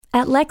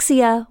At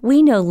Lexia,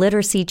 we know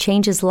literacy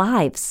changes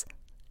lives.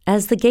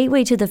 As the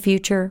gateway to the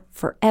future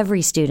for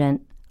every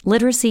student,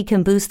 literacy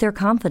can boost their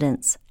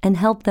confidence and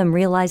help them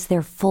realize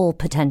their full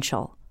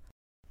potential.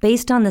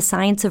 Based on the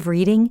science of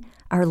reading,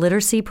 our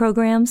literacy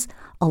programs,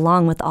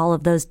 along with all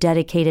of those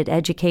dedicated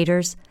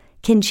educators,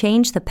 can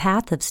change the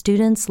path of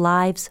students'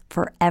 lives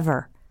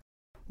forever.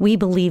 We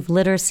believe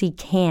literacy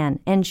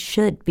can and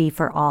should be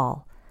for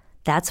all.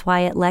 That's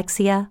why at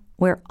Lexia,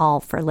 we're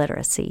all for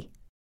literacy.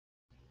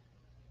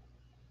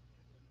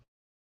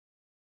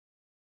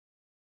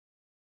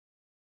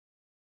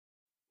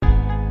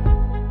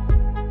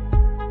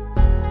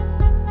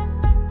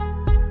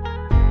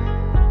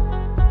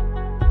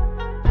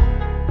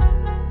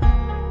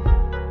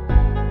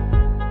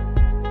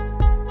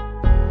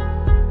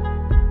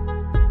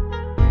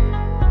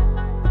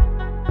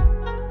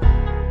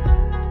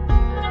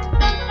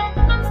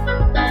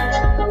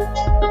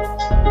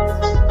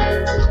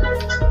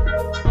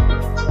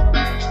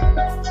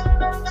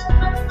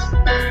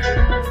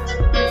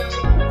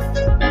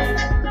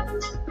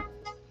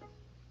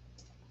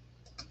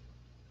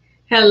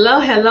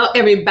 Hello,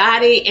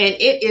 everybody, and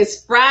it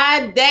is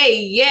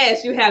Friday.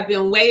 Yes, you have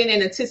been waiting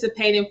and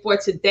anticipating for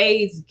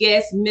today's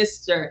guest,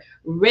 Mr.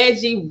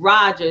 Regi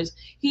Rodgers.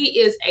 He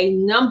is a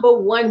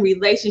 #1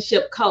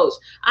 relationship coach.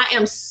 I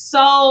am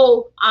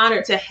so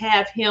honored to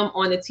have him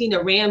on the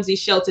Tina Ramsey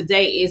Show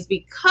today, is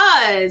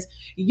because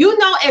you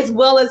know as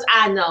well as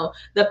I know,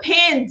 the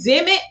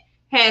pandemic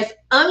has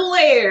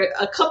unlayered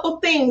a couple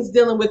things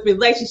dealing with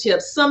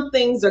relationships. Some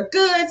things are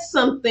good,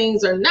 some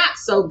things are not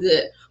so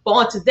good. But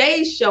on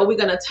today's show, we're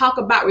going to talk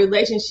about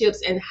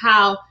relationships and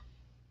how,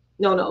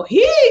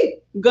 he's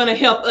going to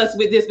help us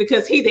with this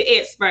because he's the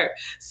expert.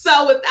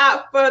 So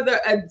without further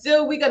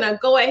ado, we're going to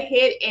go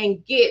ahead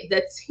and get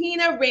the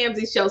Tina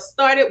Ramsey Show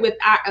started with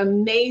our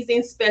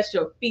amazing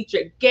special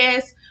featured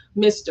guest,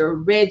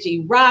 Mr.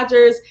 Regi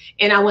Rodgers.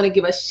 And I want to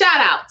give a shout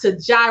out to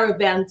Jaira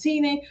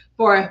Valentini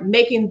for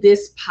making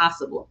this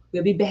possible.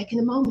 We'll be back in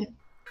a moment.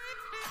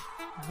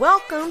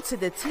 Welcome to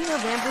the Tina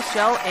Ramsey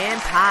Show and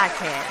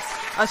Podcast.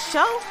 A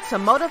show to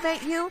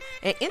motivate you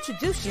and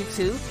introduce you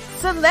to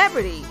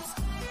celebrities,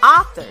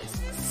 authors,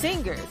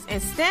 singers,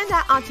 and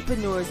standout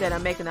entrepreneurs that are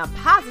making a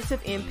positive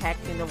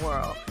impact in the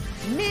world.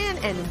 Men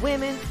and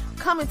women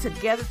coming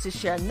together to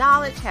share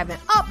knowledge, having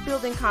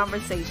upbuilding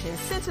conversations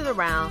centered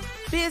around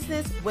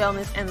business,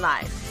 wellness, and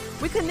life.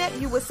 We connect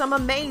you with some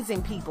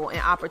amazing people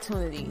and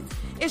opportunities.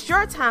 It's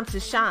your time to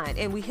shine,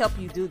 and we help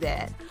you do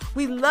that.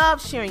 We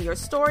love sharing your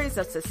stories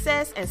of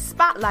success and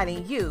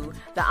spotlighting you,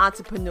 the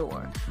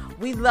entrepreneur.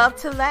 We love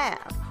to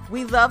laugh.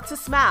 We love to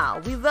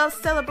smile. We love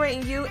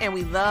celebrating you, and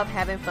we love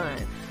having fun.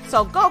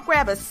 So go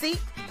grab a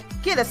seat,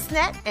 get a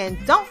snack, and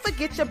don't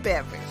forget your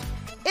beverage.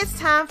 It's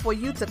time for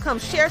you to come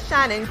share,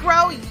 shine, and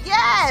grow.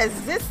 Yes,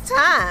 it's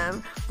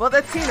time for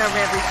the Tina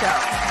Ramsey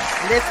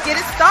Show. Let's get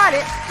it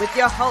started with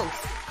your host,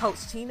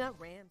 Coach Tina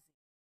Ramsey.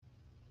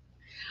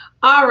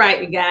 All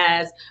right, you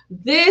guys,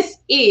 this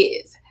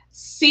is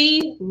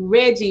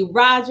Regi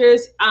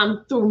Rodgers.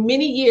 Through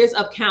many years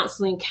of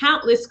counseling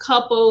countless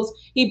couples,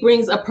 he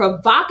brings a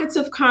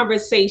provocative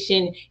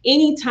conversation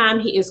anytime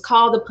he is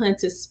called upon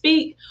to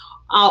speak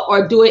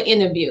or do an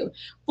interview.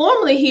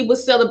 Formerly, he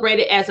was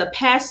celebrated as a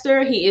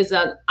pastor. He is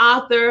an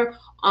author.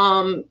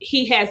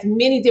 He has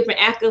many different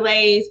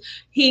accolades.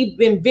 He's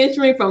been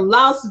venturing from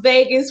Las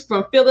Vegas,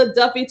 from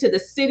Philadelphia to the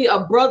city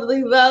of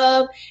brotherly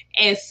love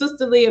and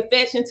sisterly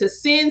affection to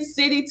Sin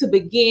City to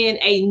begin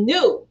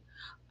anew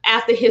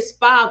after his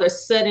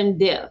father's sudden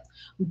death.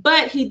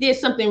 But he did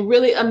something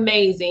really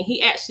amazing.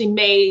 He actually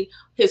made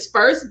his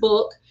first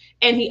book,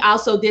 and he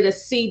also did a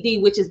CD,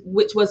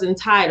 which was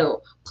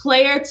entitled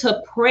Player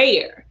to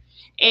Prayer.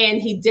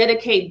 And he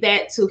dedicated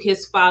that to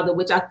his father,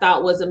 which I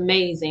thought was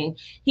amazing.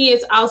 He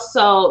is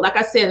also, like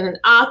I said, an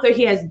author.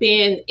 He has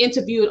been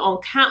interviewed on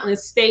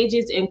countless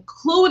stages,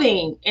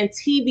 including in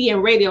TV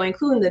and radio,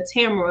 including the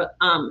Tamara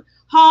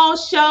Hall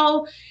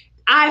Show,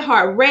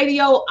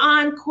 iHeartRadio,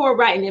 Encore,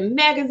 writing in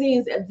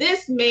magazines.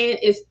 This man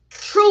is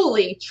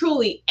truly,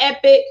 truly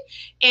epic.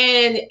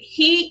 And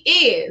he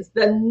is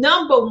the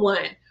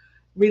 #1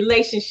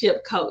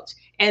 relationship coach.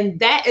 And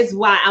that is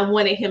why I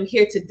wanted him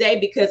here today,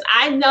 because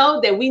I know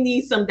that we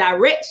need some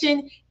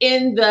direction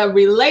in the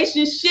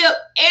relationship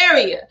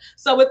area.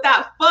 So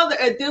without further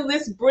ado,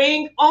 let's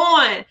bring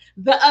on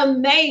the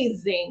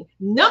amazing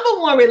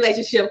 #1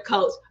 relationship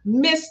coach,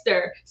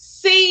 Mr.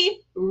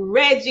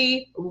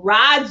 Regi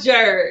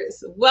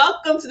Rodgers.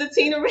 Welcome to the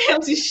Tina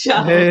Ramsey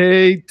Show.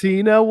 Hey,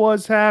 Tina,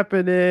 what's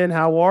happening?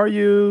 How are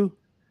you?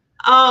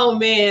 Oh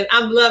man,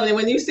 I'm loving it.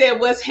 When you said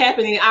what's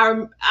happening,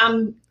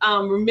 I'm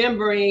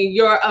remembering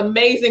your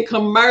amazing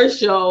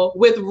commercial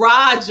with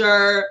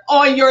Roger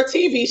on your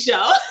TV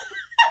show.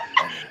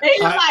 And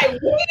you're like,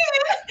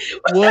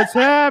 what's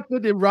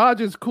happening?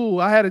 Roger's cool.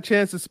 I had a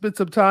chance to spend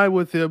some time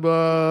with him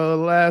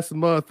last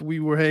month. We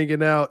were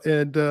hanging out,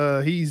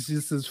 and he's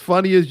just as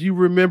funny as you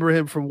remember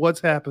him from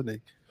What's Happening.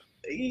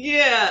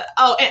 Yeah.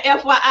 Oh, and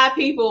FYI,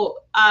 people,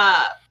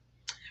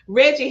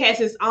 Regi has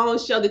his own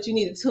show that you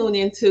need to tune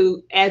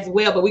into as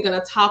well, but we're going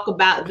to talk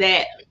about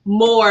that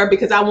more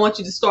because I want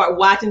you to start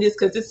watching this,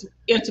 because this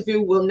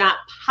interview will not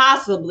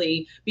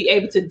possibly be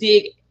able to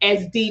dig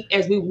as deep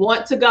as we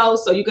want to go.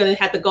 So you're going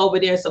to have to go over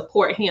there and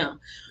support him.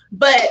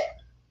 But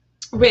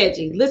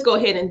Regi, let's go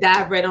ahead and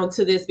dive right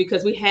onto this,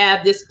 because we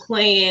have this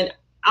plan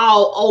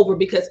all over,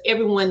 because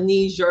everyone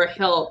needs your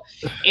help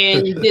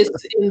in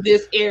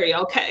this area,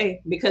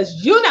 okay?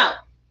 Because you know,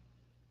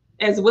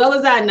 as well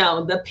as I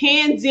know, the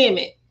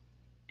pandemic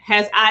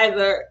has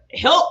either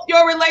helped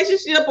your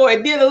relationship or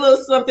it did a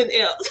little something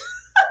else.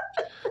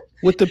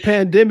 With the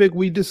pandemic,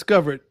 we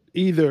discovered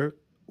either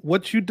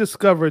what you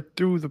discovered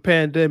through the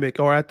pandemic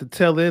or at the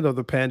tail end of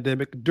the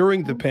pandemic,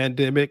 during the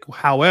pandemic.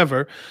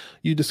 However,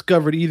 you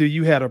discovered either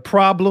you had a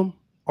problem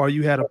or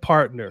you had a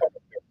partner.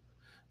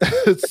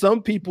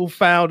 Some people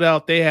found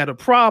out they had a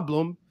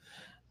problem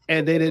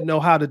and they didn't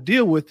know how to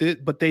deal with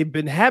it, but they've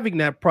been having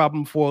that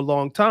problem for a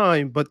long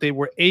time, but they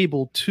were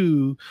able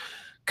to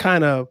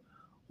kind of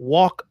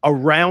walk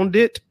around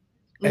it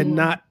and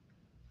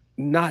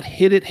not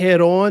hit it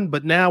head on.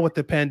 But now with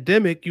the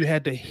pandemic, you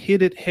had to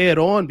hit it head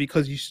on,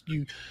 because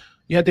you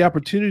had the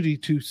opportunity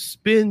to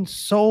spend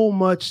so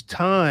much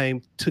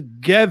time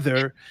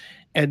together.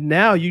 And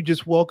now you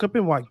just woke up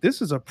and like,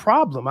 this is a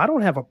problem. I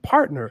don't have a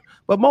partner.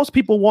 But most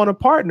people want a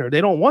partner.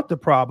 They don't want the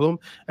problem.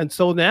 And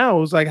so now it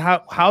was like,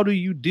 how do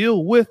you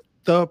deal with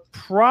the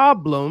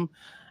problem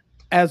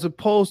as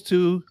opposed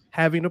to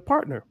having a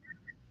partner?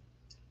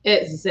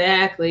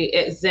 Exactly.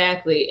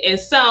 And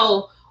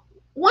so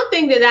one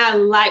thing that I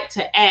like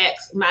to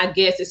ask my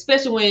guests,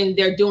 especially when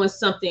they're doing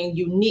something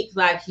unique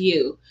like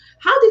you,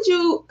 how did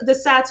you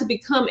decide to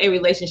become a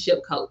relationship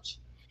coach?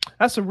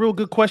 That's a real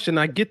good question.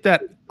 I get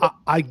that.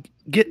 I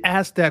get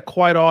asked that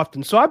quite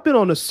often. So I've been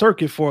on a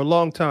circuit for a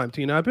long time,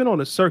 Tina. I've been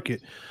on a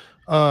circuit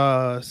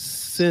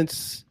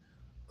since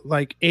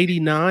like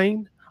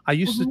 89. I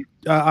used to,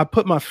 I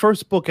put my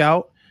first book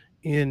out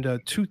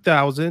in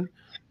 2000.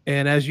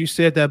 And as you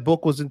said, that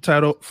book was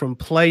entitled From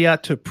Playa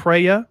to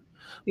Praya.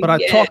 But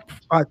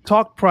I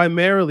talked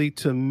primarily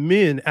to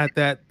men at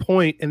that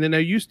point, and then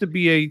there used to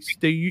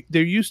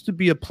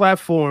be a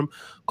platform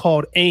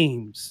called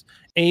AIMS.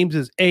 AIMS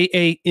is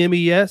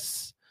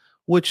AAMES,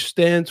 which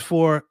stands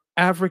for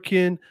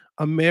African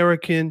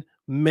American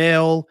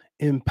Male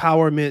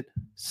Empowerment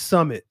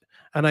Summit.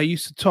 And I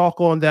used to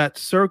talk on that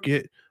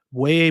circuit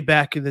way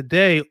back in the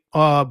day,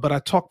 but I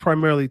talked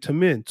primarily to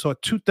men. So in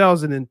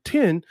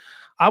 2010.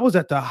 I was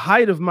at the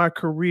height of my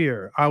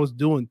career. I was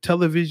doing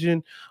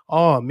television.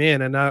 Oh,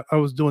 man. And I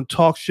was doing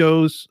talk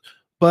shows.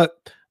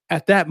 But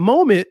at that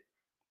moment,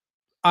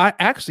 I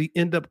actually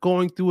ended up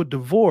going through a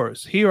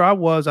divorce. Here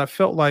I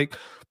felt like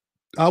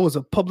I was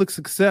a public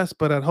success,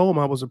 but at home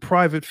I was a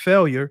private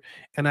failure.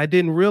 And I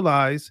didn't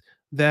realize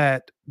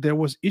that there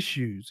was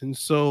issues. And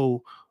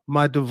so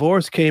my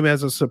divorce came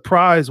as a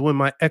surprise when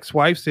my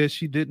ex-wife said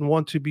she didn't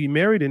want to be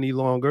married any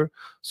longer.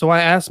 So I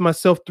asked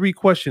myself 3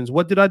 questions.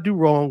 What did I do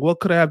wrong? What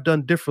could I have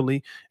done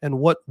differently? And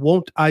what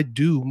won't I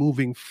do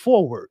moving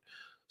forward?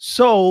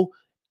 So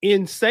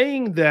in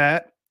saying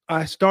that,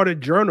 I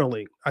started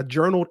journaling. I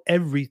journaled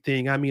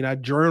everything. I mean, I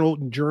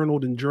journaled.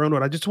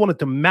 I just wanted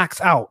to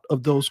max out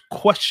of those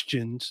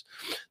questions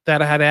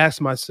that I had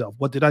asked myself.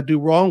 What did I do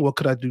wrong? What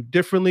could I do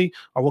differently?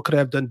 Or what could I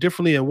have done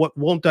differently? And what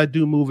won't I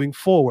do moving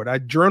forward? I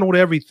journaled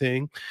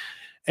everything.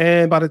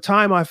 And by the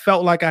time I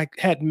felt like I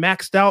had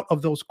maxed out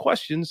of those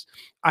questions,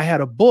 I had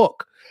a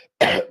book.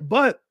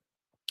 But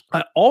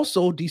I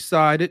also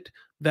decided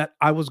that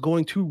I was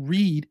going to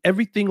read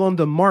everything on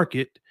the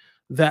market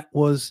that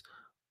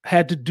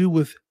had to do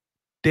with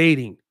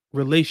dating,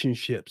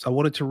 relationships. I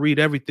wanted to read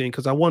everything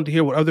because I wanted to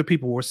hear what other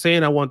people were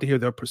saying. I wanted to hear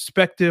their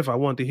perspective. I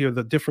wanted to hear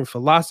the different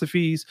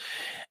philosophies.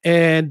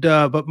 And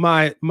but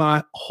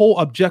my whole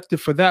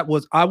objective for that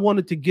was I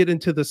wanted to get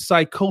into the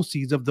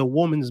psychoses of the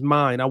woman's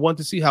mind. I wanted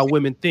to see how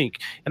women think.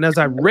 And as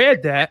I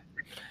read that,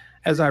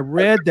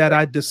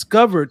 I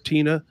discovered,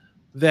 Tina,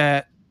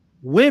 that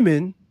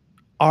women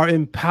are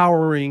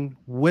empowering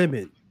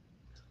women,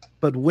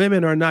 but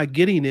women are not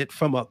getting it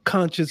from a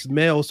conscious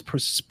male's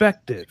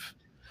perspective.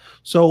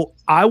 So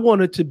I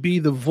wanted to be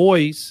the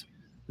voice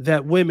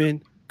that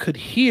women could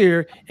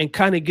hear and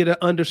kind of get an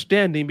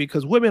understanding,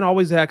 because women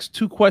always ask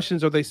 2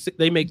 questions, or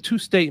they make 2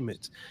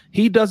 statements.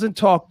 He doesn't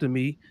talk to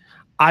me.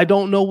 I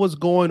don't know what's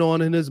going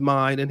on in his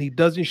mind, and he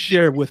doesn't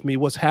share with me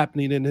what's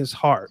happening in his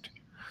heart.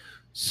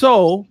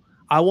 So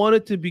I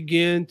wanted to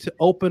begin to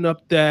open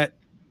up that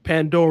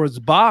Pandora's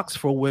box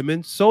for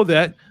women so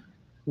that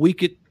we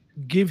could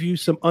give you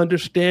some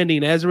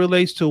understanding as it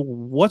relates to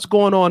what's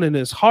going on in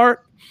his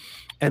heart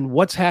and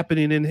what's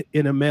happening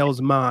in a male's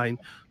mind.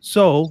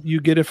 So you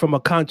get it from a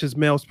conscious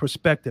male's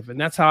perspective. And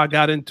that's how I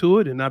got into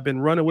it. And I've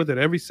been running with it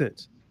ever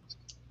since.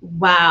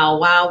 Wow.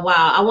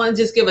 I want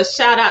to just give a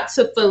shout out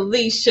to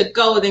Felicia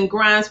Golden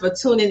Grimes for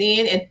tuning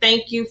in, and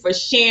thank you for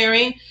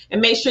sharing.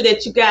 And make sure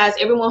that you guys,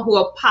 everyone who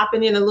are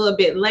popping in a little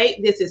bit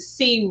late, this is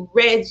C.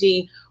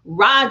 Regi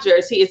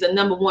Rodgers. He is the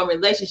 #1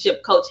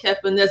 relationship coach,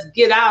 helping us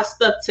get our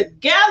stuff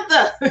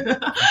together.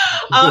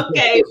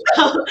 Okay,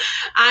 so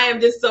I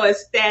am just so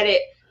ecstatic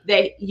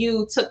that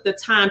you took the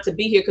time to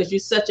be here because you're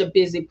such a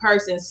busy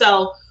person.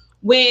 So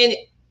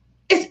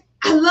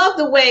I love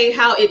the way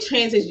how it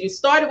transitions. You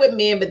started with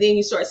men, but then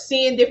you start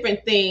seeing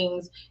different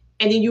things,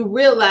 and then you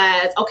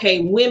realize, okay,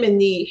 women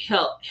need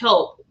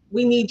help.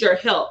 We need your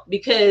help,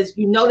 because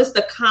you notice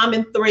the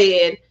common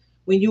thread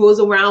when you was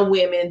around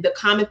women, the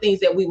common things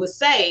that we would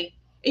say,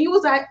 and you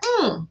was like,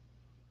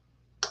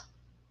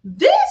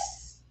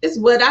 this is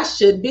what I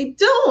should be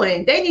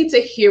doing. They need to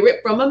hear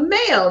it from a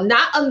male,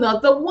 not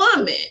another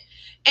woman.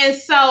 And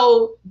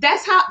so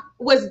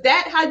was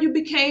that how you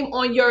became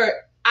on your,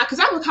 because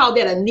I would call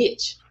that a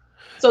niche.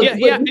 So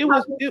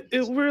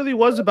it really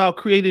was about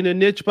creating a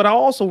niche, but I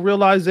also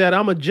realized that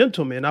I'm a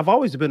gentleman. I've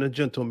always been a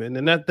gentleman,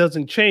 and that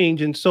doesn't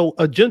change. And so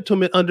a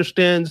gentleman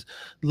understands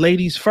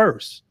ladies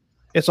first.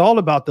 It's all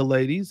about the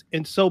ladies.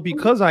 And so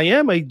because I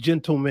am a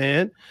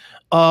gentleman,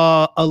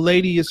 a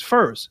lady is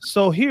first.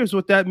 So here's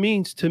what that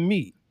means to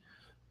me.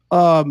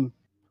 A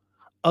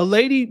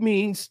lady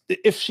means,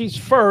 if she's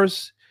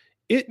first,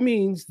 it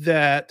means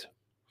that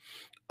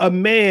a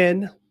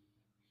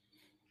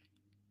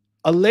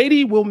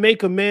lady will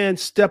make a man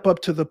step up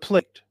to the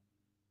plate.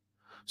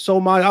 So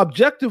my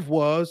objective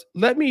was,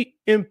 let me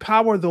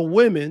empower the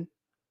women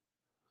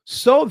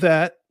so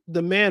that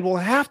the man will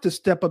have to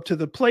step up to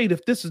the plate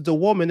if this is the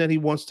woman that he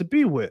wants to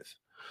be with.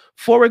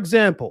 For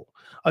example,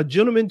 a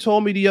gentleman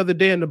told me the other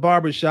day in the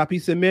barbershop, he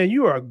said, man,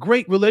 you are a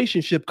great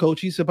relationship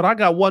coach. He said, but I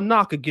got one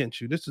knock against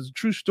you. This is a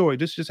true story.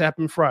 This just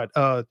happened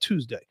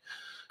Tuesday.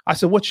 I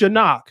said, what's your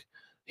knock?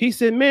 He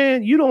said,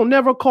 man, you don't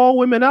never call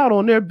women out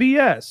on their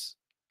BS.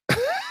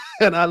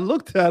 And I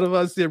looked at him.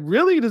 I said,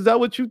 really? Is that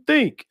what you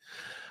think?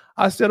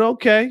 I said,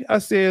 okay. I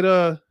said,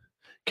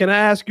 can I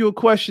ask you a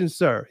question,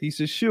 sir? He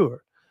said,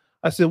 sure.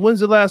 I said, when's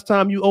the last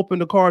time you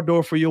opened the car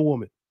door for your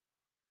woman?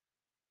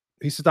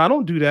 He said, I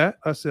don't do that.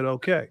 I said,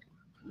 okay.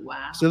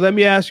 Wow. So let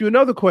me ask you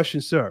another question,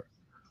 sir.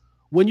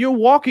 When you're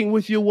walking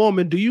with your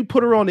woman, do you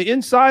put her on the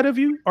inside of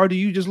you, or do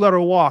you just let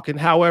her walk,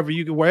 and wherever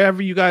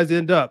you guys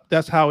end up,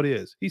 that's how it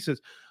is? He says,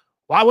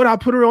 why would I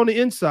put her on the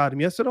inside of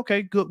me? I said,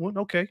 okay, good one.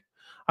 Okay.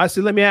 I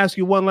said, let me ask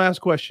you one last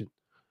question.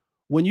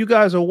 When you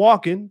guys are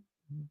walking,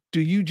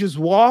 do you just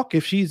walk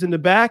if she's in the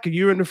back and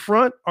you're in the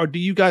front, or do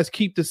you guys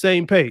keep the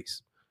same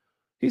pace?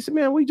 He said,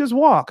 man, we just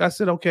walk. I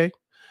said, okay.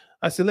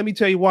 I said, let me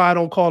tell you why I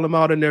don't call them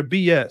out in their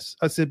BS.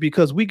 I said,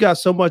 because we got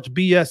so much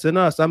BS in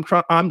us.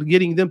 I'm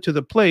getting them to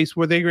the place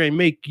where they're going to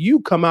make you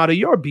come out of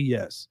your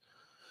BS.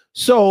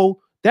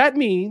 So that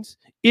means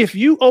if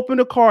you open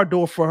the car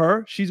door for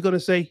her, she's going to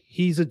say,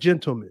 he's a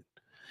gentleman.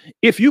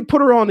 If you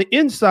put her on the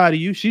inside of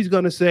you, she's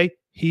going to say,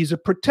 he's a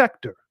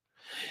protector.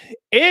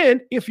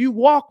 And if you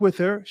walk with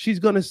her, she's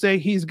going to say,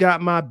 he's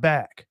got my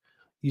back.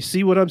 You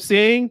see what I'm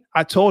saying?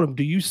 I told him,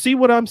 do you see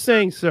what I'm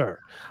saying, sir?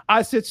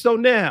 I said, so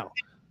now,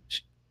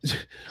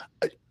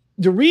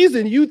 the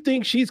reason you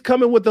think she's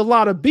coming with a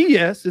lot of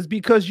BS is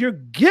because you're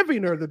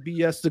giving her the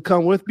BS to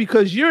come with,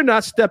 because you're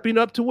not stepping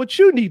up to what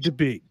you need to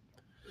be.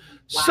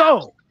 Wow.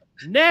 So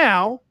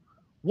now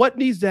what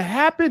needs to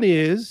happen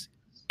is,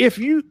 if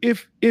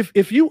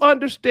you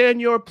understand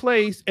your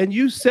place and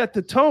you set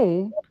the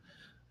tone,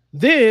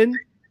 then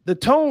the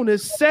tone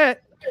is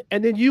set,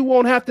 and then you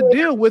won't have to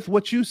deal with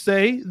what you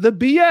say, the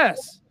BS.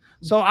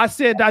 So I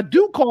said, I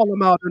do call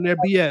them out on their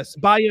BS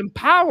by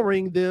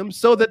empowering them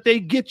so that they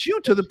get you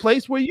to the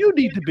place where you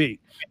need to be.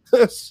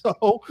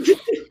 So.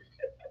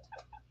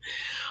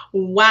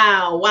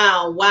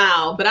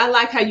 Wow. But I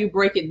like how you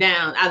break it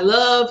down. I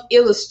love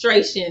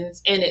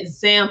illustrations and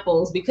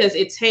examples because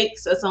it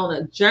takes us on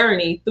a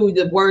journey through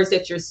the words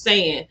that you're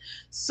saying.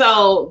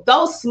 So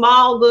those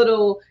small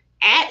little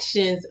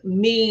actions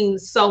mean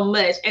so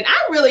much. And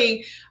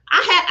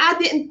I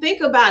didn't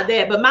think about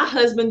that, but my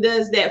husband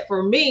does that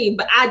for me.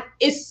 But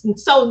it's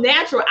so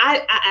natural.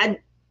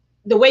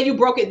 The way you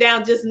broke it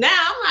down just now,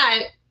 I'm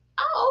like,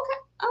 oh, okay.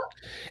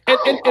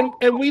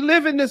 And we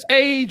live in this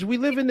age.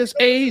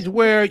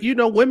 Where,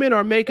 women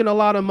are making a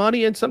lot of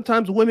money, and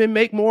sometimes women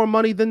make more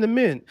money than the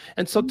men.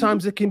 And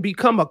sometimes it can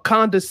become a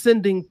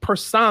condescending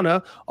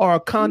persona or a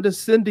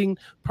condescending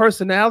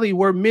personality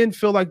where men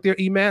feel like they're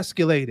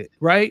emasculated,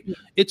 right?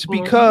 It's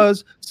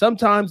because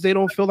sometimes they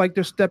don't feel like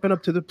they're stepping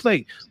up to the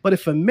plate. But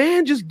if a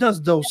man just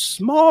does those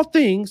small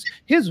things,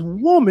 his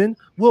woman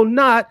will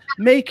not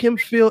make him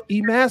feel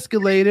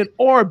emasculated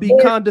or be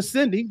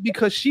condescending,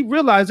 because she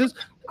realizes,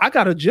 I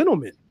got a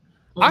gentleman.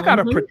 I got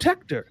a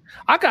protector.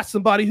 I got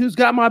somebody who's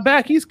got my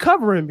back. He's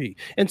covering me.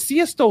 And see,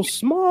 it's those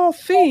small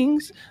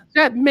things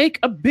that make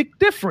a big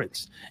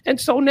difference.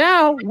 And so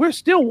now we're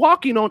still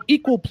walking on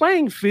equal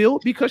playing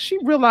field because she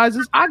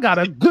realizes I got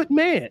a good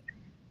man.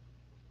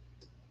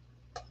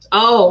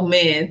 Oh,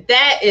 man,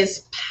 that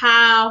is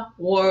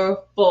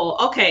powerful.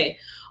 Okay.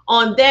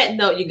 On that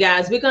note, you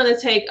guys, we're going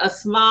to take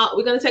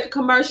a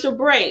commercial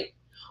break.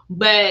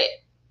 But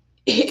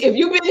if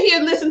you've been here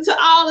listening to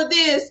all of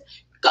this,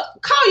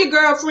 call your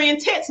girlfriend,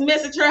 text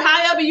message her,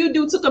 however you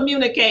do to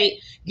communicate.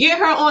 Get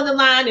her on the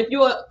line. If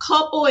you're a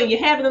couple and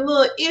you're having a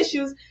little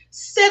issues,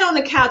 sit on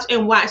the couch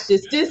and watch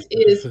this. This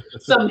is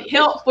some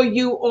help for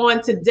you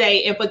on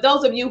today. And for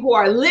those of you who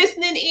are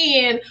listening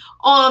in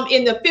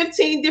the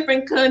 15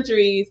 different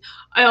countries,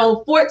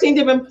 on 14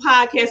 different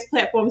podcast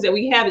platforms that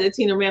we have at the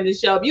Tina Ramsey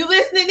Show, if you're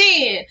listening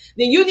in,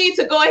 then you need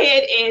to go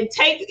ahead and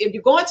if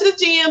you're going to the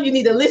gym, you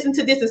need to listen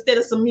to this instead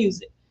of some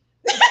music.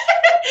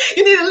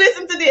 You need to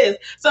listen to this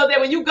so that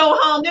when you go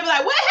home, they'll be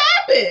like, what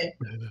happened?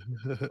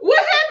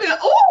 What happened?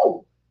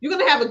 Oh, you're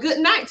going to have a good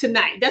night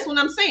tonight. That's what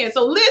I'm saying.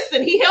 So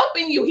listen, he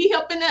helping you. He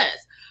helping us.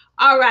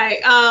 All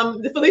right.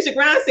 Felicia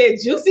Grind said,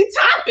 juicy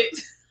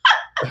topics.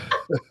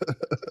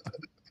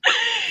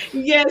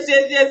 Yes.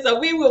 So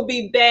we will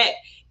be back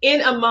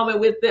in a moment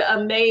with the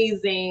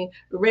amazing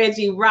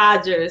Regi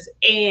Rodgers.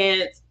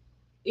 And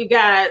you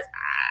guys,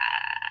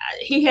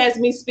 he has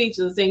me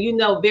speechless. And you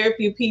know, very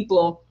few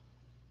people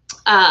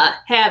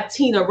have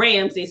Tina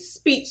Ramsey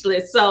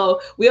speechless.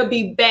 So we'll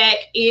be back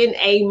in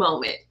a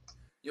moment.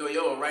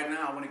 Yo, right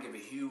now I want to give a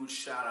huge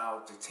shout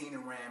out to Tina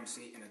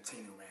Ramsey and the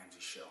Tina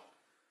Ramsey Show.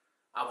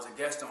 I was a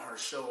guest on her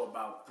show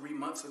about 3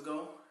 months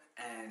ago,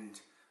 and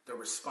the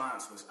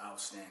response was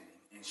outstanding.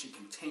 And she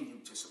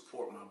continued to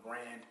support my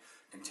brand,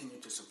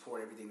 continued to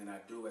support everything that I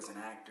do as an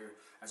actor,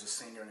 as a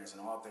singer, and as an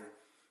author.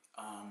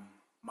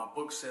 My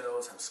book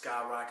sales have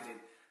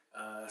skyrocketed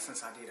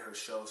since I did her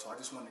show. So I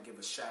just want to give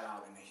a shout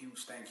out and a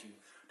huge thank you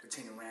to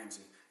Tina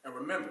Ramsey. And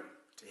remember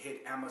to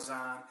hit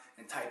Amazon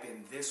and type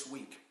in "this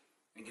week"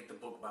 and get the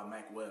book by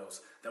Mac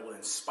Wells that will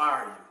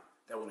inspire you,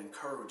 that will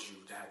encourage you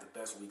to have the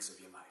best weeks of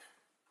your life.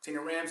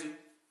 Tina Ramsey,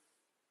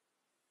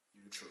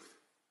 you're the truth.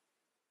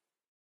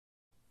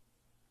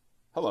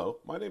 Hello,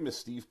 my name is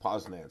Steve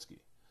Poznansky.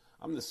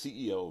 I'm the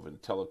CEO of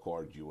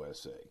IntelliCard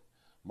USA.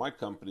 My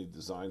company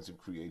designs and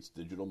creates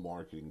digital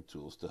marketing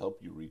tools to help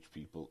you reach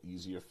people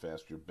easier,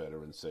 faster,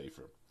 better, and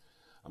safer.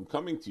 I'm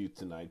coming to you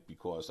tonight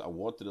because I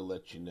wanted to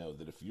let you know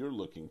that if you're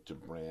looking to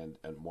brand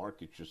and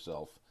market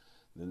yourself,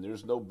 then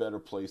there's no better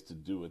place to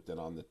do it than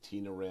on the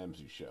Tina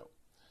Ramsey Show.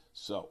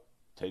 So,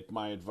 take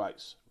my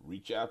advice.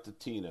 Reach out to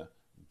Tina,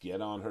 get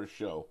on her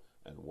show,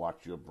 and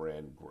watch your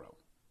brand grow.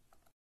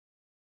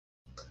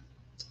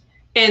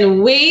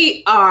 And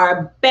we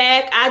are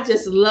back. I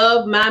just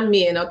love my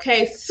men,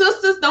 okay?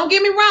 Sisters, don't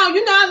get me wrong.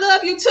 You know I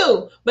love you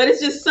too. But it's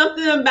just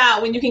something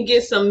about when you can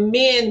get some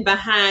men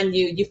behind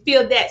you. You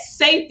feel that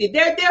safety.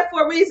 They're there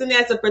for a reason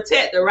as a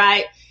protector,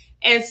 right?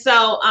 And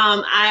so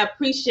I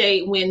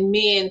appreciate when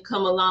men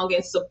come along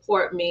and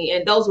support me.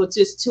 And those were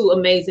just two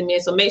amazing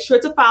men. So make sure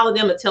to follow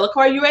them at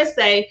IntelliCard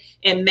USA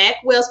and Mac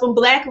Wells from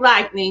Black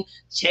Lightning.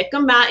 Check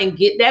them out and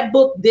get that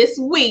book this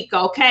week,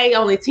 okay?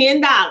 Only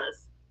 $10.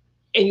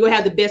 And you'll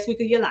have the best week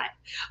of your life.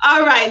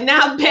 All right,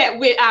 now back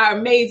with our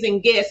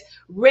amazing guest,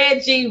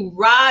 Regi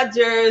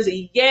Rodgers.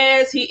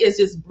 Yes, he is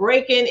just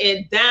breaking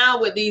it down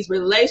with these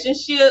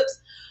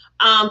relationships.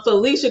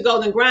 Felicia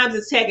Golden Grimes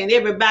is tagging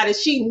everybody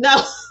she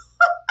knows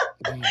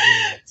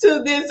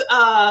to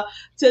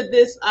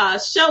this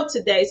show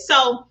today.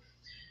 So,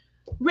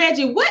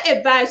 Regi, what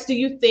advice do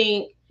you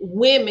think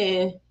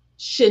women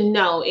should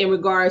know in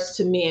regards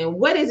to men?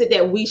 What is it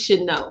that we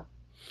should know?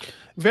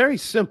 Very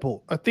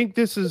simple. I think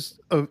this is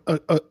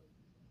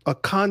a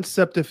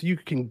concept. If you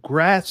can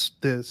grasp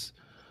this,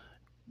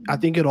 I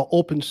think it'll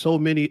open so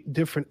many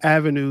different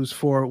avenues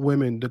for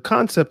women. The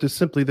concept is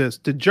simply this: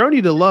 the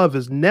journey to love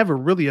is never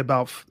really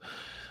about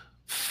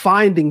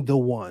finding the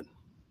one.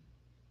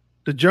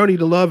 The journey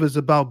to love is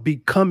about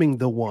becoming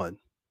the one.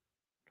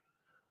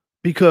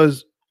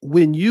 Because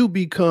when you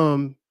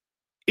become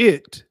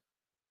it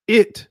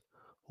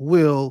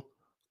will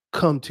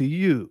come to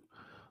you.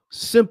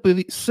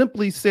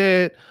 Simply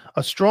said,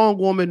 a strong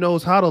woman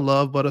knows how to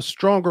love, but a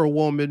stronger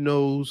woman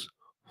knows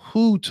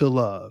who to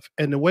love.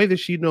 And the way that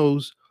she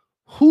knows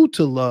who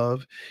to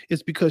love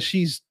is because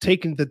she's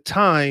taken the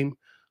time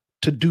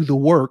to do the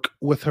work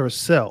with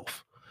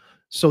herself.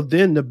 So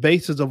then the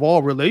basis of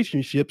all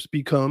relationships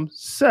becomes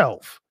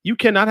self. You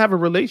cannot have a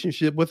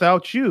relationship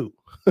without you.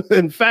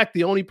 In fact,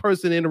 the only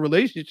person in a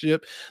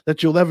relationship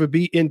that you'll ever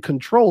be in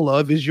control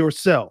of is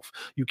yourself.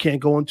 You can't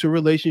go into a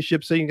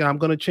relationship saying, I'm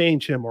going to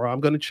change him or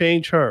I'm going to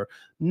change her.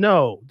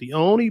 No, the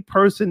only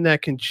person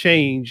that can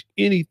change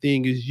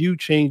anything is you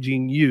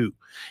changing you.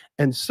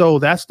 And so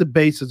that's the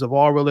basis of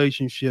all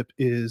relationship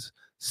is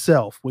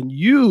self. When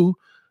you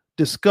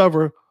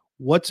discover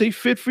what's a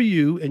fit for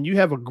you and you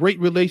have a great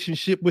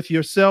relationship with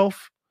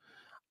yourself,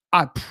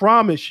 I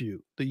promise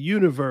you the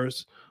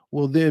universe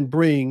will then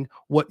bring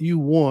what you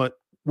want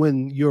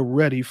when you're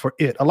ready for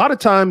it. A lot of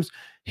times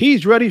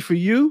he's ready for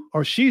you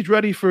or she's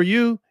ready for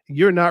you.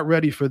 You're not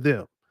ready for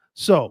them.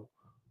 So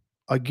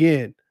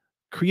again,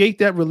 create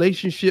that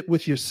relationship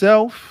with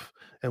yourself.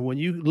 And when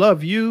you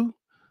love you,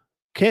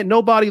 can't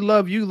nobody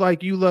love you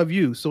like you love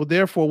you. So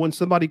therefore, when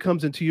somebody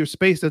comes into your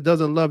space that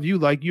doesn't love you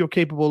like you're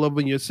capable of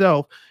loving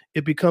yourself,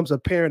 it becomes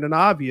apparent and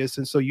obvious.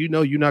 And so you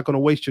know you're not going to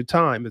waste your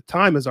time. The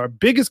time is our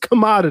biggest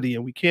commodity,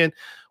 and we can't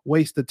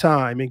waste the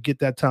time and get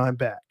that time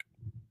back.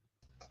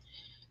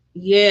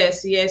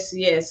 Yes.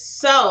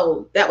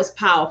 So that was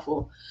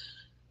powerful.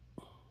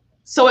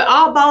 So it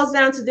all boils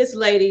down to this,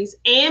 ladies,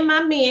 and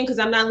my men, because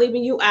I'm not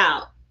leaving you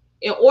out.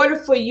 In order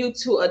for you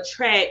to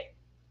attract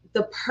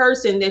the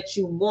person that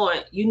you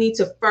want, you need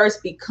to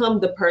first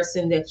become the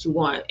person that you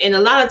want. And a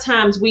lot of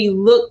times we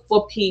look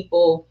for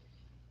people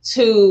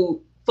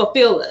to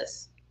fulfill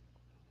us.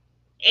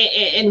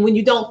 And when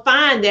you don't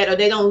find that, or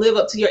they don't live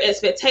up to your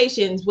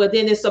expectations, well,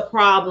 then it's a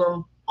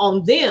problem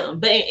on them.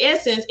 But in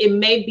essence, it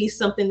may be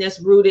something that's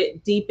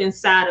rooted deep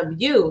inside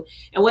of you.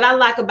 And what I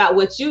like about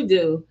what you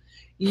do,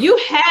 you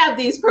have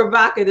these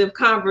provocative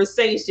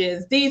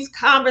conversations, these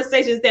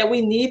conversations that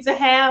we need to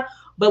have,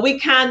 but we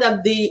kind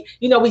of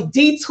we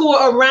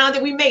detour around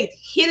it. We may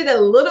hit it a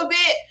little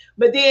bit,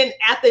 but then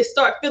after they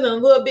start feeling a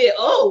little bit,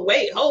 oh,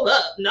 wait, hold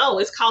up. No,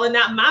 it's calling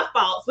out my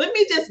faults. Let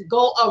me just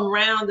go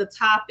around the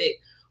topic.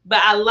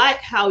 But I like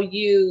how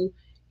you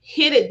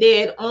hit it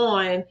dead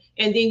on,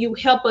 and then you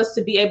help us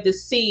to be able to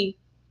see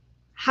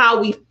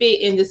how we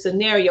fit in the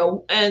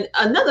scenario. And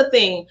another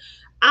thing,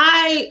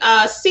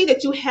 I see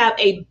that you have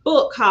a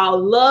book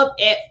called Love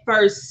at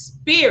First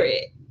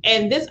Spirit.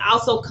 And this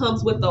also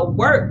comes with a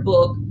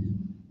workbook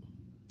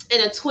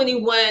and a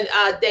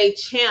 21-day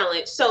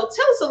challenge. So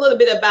tell us a little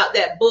bit about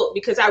that book,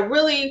 because I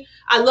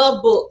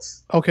love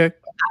books. Okay.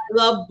 I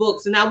love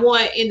books, and I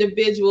want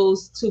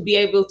individuals to be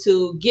able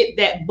to get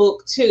that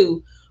book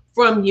too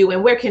from you.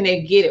 And where can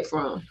they get it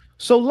from?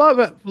 So love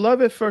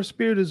at First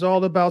Spirit is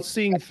all about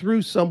seeing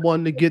through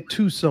someone to get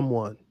to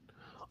someone.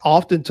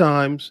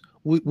 Oftentimes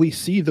we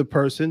see the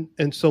person,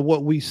 and so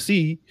what we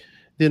see,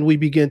 then we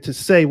begin to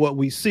say what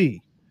we see.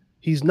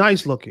 He's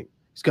nice looking.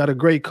 He's got a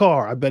great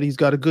car. I bet he's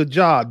got a good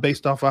job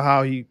based off of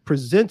how he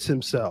presents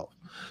himself.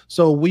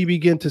 So we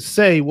begin to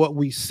say what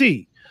we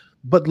see.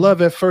 But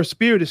Love at First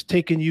Spirit is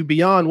taking you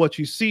beyond what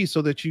you see,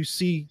 so that you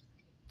see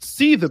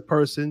the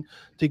person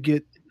to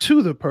get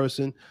to the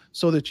person,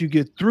 so that you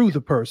get through the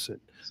person.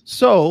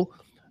 So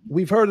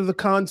we've heard of the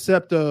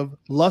concept of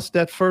lust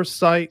at first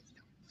sight,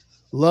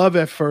 love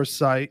at first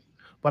sight,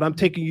 but I'm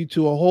taking you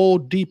to a whole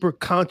deeper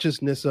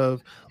consciousness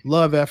of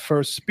love at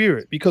first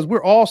spirit, because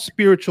we're all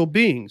spiritual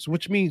beings,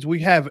 which means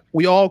we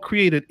all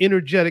create an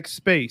energetic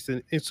space.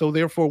 And so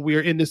therefore we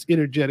are in this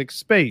energetic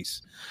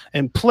space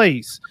and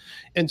place.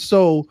 And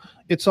so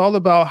it's all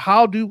about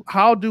how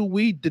do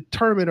we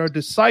determine or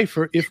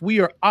decipher if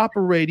we are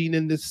operating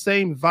in the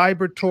same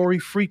vibratory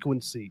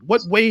frequency?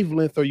 What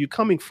wavelength are you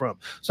coming from?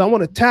 So I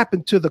want to tap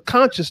into the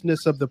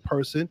consciousness of the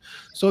person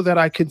so that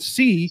I can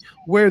see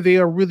where they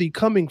are really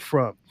coming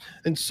from.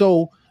 And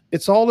so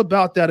it's all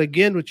about that,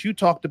 again, what you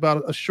talked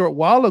about a short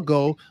while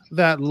ago,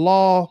 that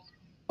law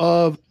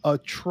of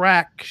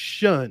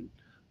attraction,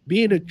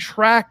 being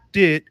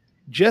attracted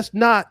just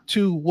not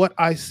to what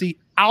I see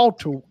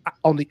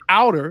on the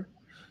outer,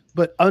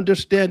 but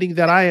understanding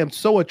that I am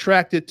so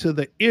attracted to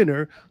the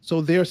inner.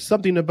 So there's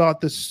something about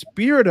the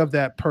spirit of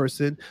that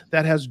person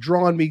that has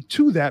drawn me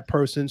to that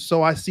person.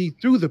 So I see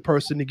through the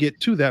person to get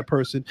to that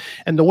person.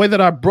 And the way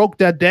that I broke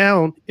that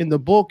down in the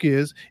book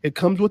is it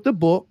comes with the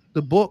book.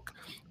 The book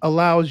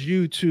allows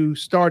you to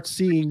start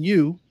seeing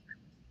you.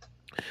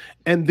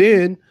 And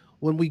then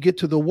when we get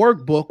to the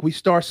workbook, we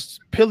start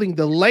peeling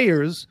the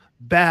layers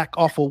back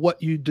off of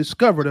what you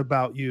discovered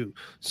about you.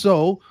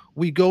 So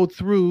we go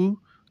through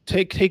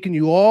taking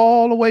you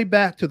all the way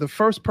back to the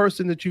first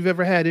person that you've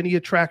ever had any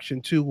attraction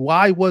to.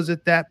 Why was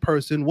it that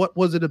person? What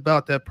was it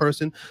about that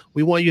person?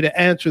 We want you to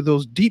answer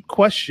those deep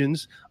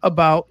questions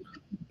about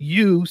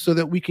you so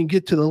that we can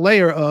get to the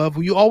layer of,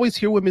 you always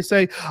hear women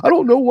say, I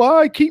don't know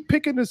why I keep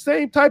picking the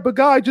same type of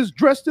guy just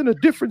dressed in a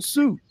different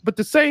suit, but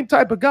the same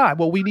type of guy.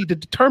 Well, we need to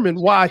determine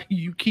why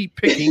you keep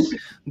picking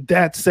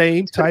that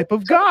same type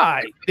of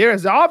guy. There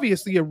is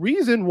obviously a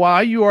reason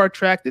why you are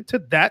attracted to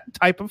that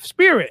type of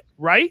spirit,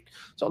 right?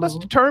 So let's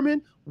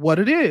determine what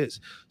it is.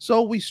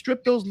 So we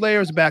strip those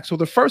layers back. So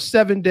the first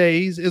 7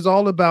 days is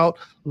all about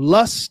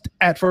lust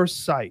at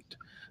first sight.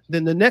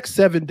 Then the next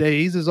 7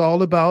 days is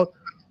all about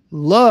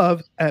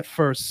love at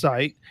first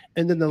sight.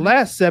 And then the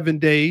last 7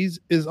 days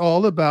is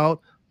all about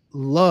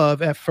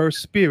love at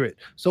first spirit.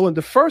 So in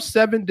the first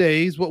 7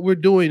 days, what we're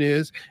doing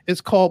is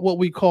it's called what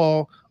we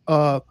call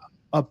a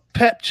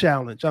pep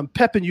challenge. I'm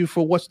pepping you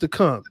for what's to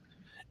come.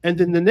 And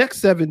then the next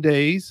 7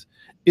 days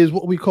is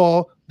what we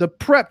call the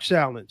prep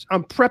challenge.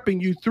 I'm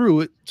prepping you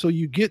through it so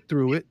you get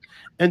through it.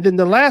 And then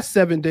the last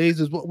 7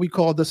 days is what we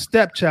call the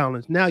step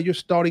challenge. Now you're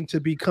starting to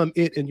become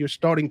it and you're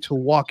starting to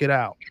walk it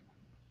out.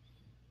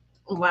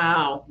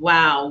 Wow.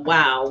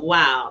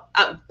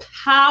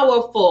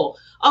 Powerful.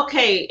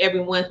 Okay,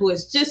 everyone who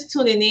is just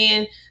tuning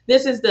in,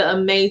 this is the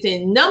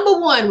amazing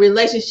 #1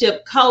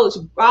 relationship coach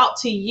brought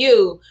to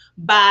you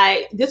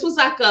by, this was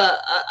like a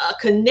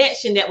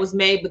connection that was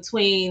made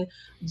between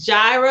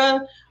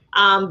Jaira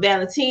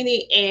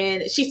Valentini,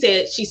 and she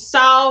said she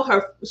saw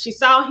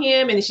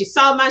him and she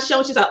saw my show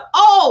and she thought,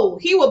 oh,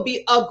 he would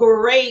be a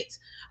great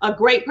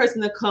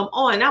person to come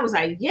on. And I was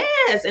like,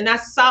 yes. And I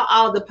saw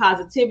all the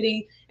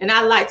positivity, and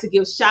I like to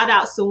give shout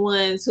outs to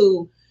ones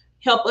who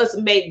help us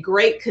make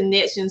great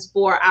connections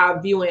for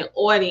our viewing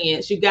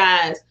audience. You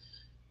guys,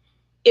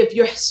 if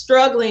you're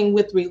struggling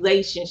with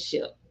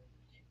relationship,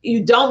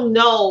 you don't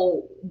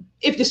know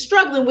if you're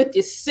struggling with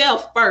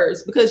yourself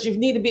first, because you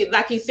need to be,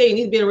 like he said, you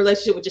need to be in a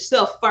relationship with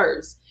yourself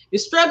first. You're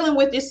struggling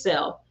with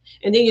yourself,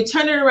 and then you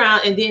turn it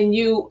around, and then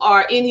you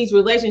are in these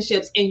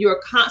relationships, and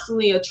you're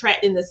constantly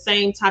attracting the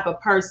same type of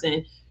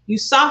person. You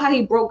saw how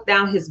he broke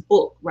down his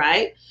book,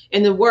 right?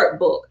 In the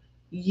workbook.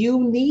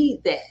 You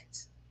need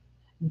that.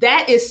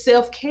 That is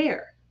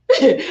self-care.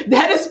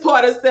 That is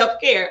part of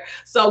self-care.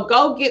 So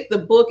go get the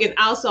book. And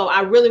also, I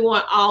really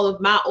want all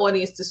of my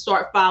audience to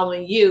start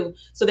following you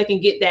so they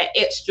can get that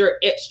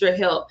extra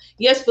help.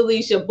 Yes,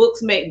 Felicia,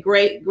 books make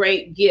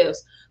great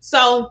gifts.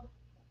 So,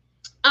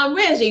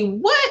 Reggie,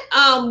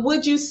 what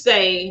would you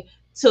say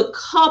to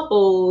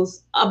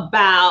couples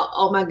about,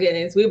 oh my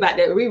goodness, we about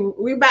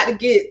to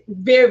get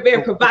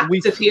very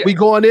provocative here. We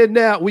going in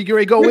now. We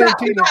ready to go in,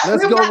 Tina.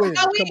 Let's go in.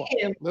 Come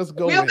on. Let's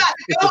go in. We're about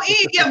to go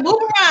in. Yeah, move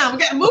around. We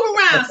got to move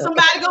around.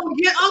 Somebody gonna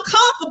get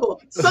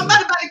uncomfortable.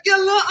 Somebody about to get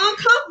a little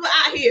uncomfortable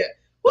out here.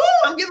 Woo,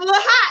 I'm getting a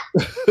little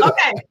hot.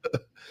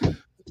 Okay.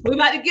 We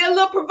about to get a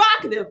little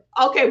provocative.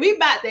 Okay, we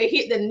about to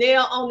hit the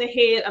nail on the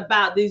head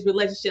about these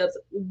relationships.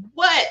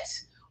 What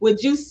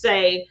would you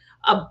say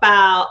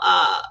about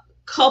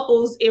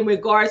couples in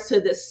regards to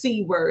the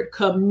C word,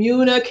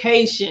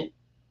 communication?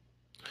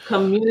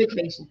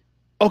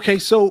 Okay,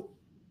 so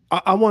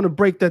I want to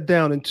break that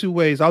down in two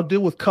ways. I'll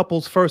deal with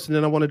couples first, and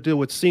then I want to deal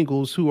with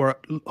singles who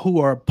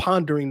are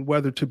pondering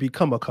whether to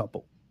become a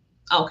couple.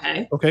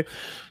 Okay.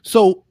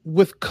 So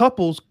with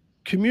couples,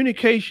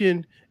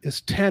 communication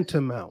is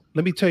tantamount.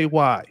 Let me tell you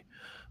why.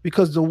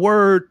 Because the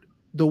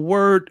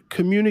word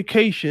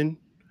communication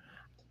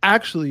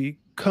actually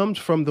comes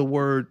from the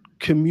word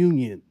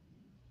communion.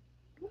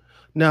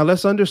 Now,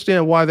 let's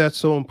understand why that's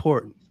so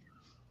important.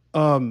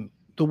 The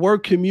word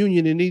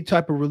communion in any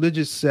type of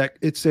religious sect,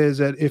 it says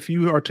that if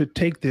you are to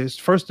take this,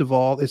 first of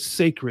all, it's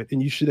sacred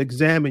and you should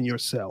examine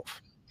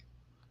yourself.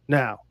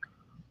 Now,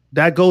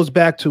 that goes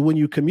back to when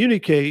you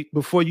communicate,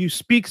 before you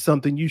speak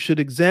something, you should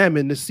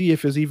examine to see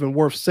if it's even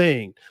worth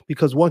saying.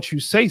 Because once you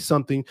say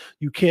something,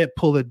 you can't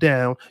pull it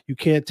down. You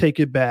can't take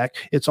it back.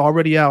 It's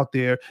already out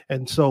there.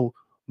 And so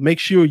make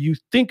sure you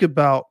think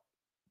about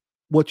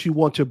what you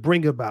want to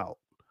bring about.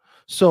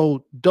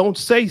 So don't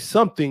say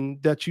something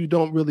that you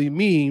don't really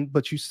mean,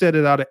 but you said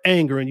it out of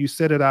anger and you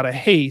said it out of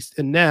haste.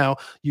 And now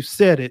you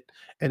said it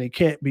and it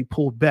can't be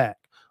pulled back.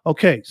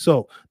 Okay,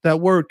 so that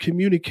word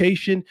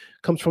communication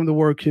comes from the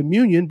word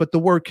communion, but the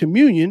word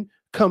communion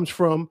comes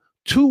from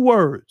two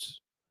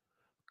words: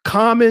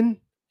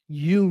 common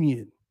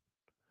union.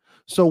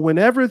 So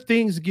whenever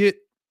things get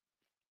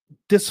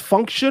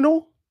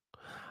dysfunctional,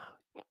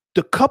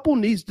 the couple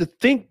needs to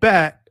think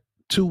back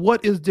to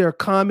what is their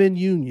common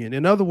union.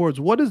 In other words,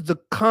 what is the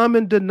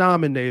common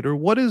denominator?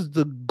 What is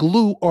the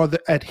glue or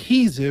the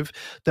adhesive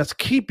that's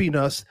keeping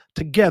us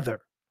together?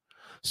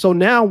 So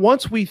now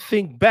once we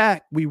think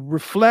back, we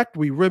reflect,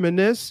 we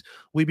reminisce,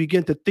 we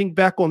begin to think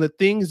back on the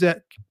things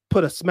that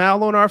put a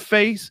smile on our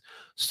face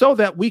so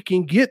that we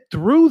can get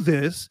through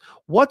this.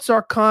 What's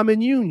our common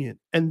union?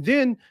 And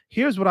then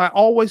here's what I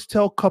always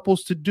tell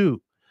couples to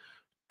do.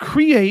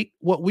 Create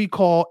what we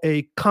call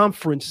a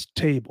conference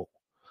table.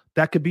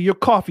 That could be your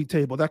coffee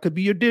table. That could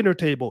be your dinner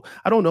table.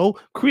 I don't know.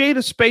 Create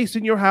a space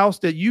in your house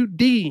that you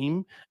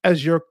deem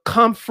as your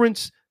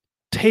conference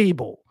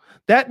table.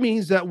 That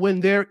means that when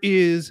there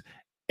is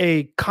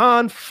a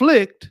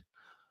conflict,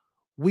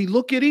 we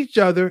look at each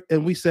other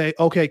and we say,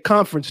 okay,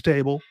 conference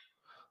table.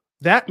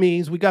 That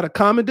means we got a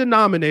common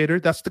denominator.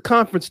 That's the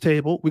conference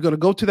table. We're going to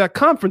go to that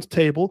conference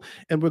table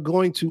and we're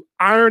going to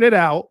iron it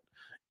out.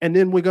 And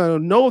then we're going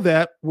to know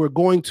that we're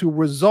going to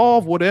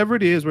resolve whatever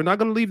it is. We're not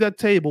going to leave that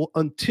table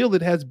until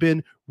it has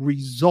been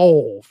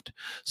resolved.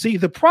 See,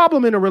 the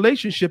problem in a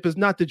relationship is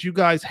not that you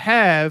guys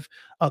have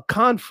a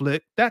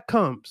conflict. That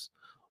comes.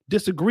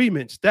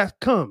 Disagreements, that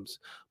comes.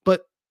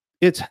 But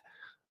it's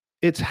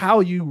how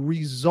you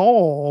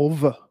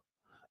resolve.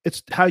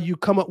 It's how you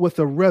come up with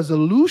a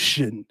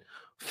resolution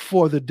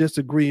for the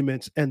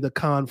disagreements and the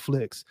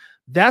conflicts.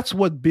 That's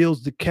what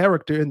builds the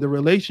character in the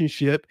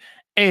relationship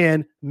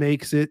and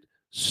makes it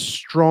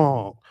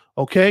strong.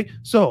 Okay,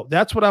 so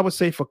that's what I would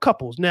say for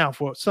couples. Now,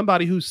 for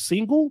somebody who's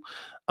single,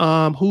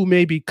 who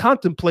may be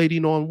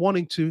contemplating on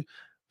wanting to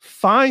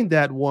find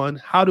that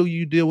one, how do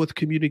you deal with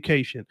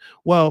communication?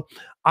 Well,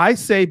 I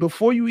say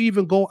before you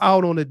even go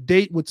out on a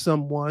date with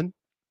someone,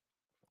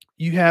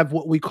 you have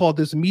what we call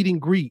this meet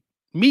and greet.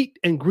 Meet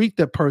and greet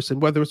that person,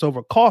 whether it's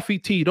over coffee,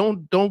 tea.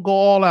 Don't go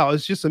all out.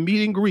 It's just a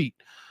meet and greet.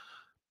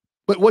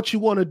 But what you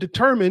want to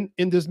determine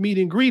in this meet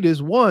and greet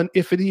is, one,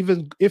 if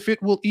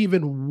it will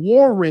even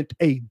warrant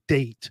a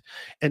date.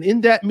 And in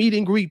that meet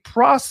and greet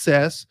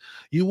process,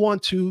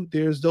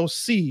 there's those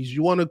C's.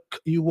 You want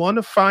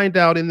to find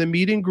out in the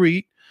meet and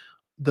greet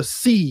the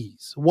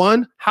C's.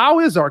 One, how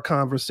is our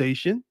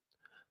conversation?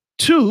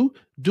 Two,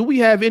 do we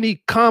have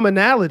any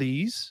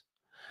commonalities?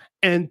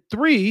 And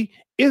three,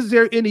 is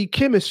there any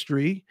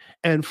chemistry?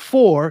 And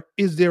four,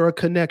 is there a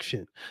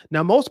connection?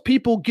 Now, most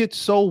people get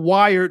so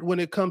wired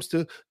when it comes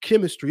to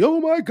chemistry. Oh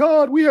my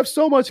God, we have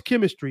so much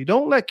chemistry.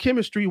 Don't let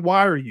chemistry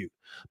wire you.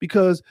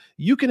 because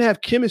you can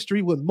have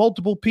chemistry with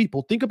multiple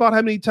people. Think about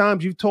how many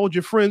times you've told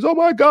your friends, oh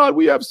my God,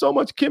 we have so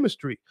much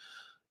chemistry.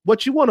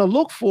 What you want to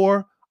look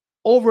for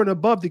over and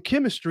above the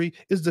chemistry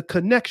is the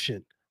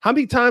connection. How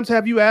many times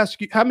have you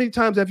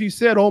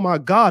said, oh my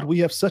God, we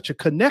have such a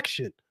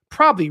connection?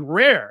 Probably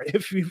rare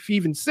if you've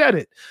even said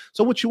it.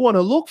 So what you want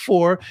to look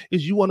for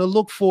is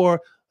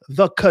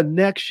the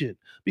connection,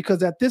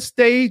 because at this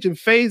stage and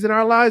phase in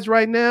our lives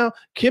right now,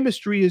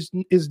 chemistry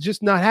is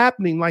just not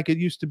happening like it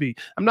used to be.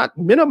 I'm not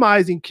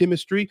minimizing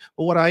chemistry,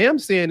 but what I am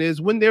saying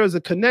is when there is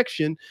a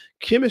connection,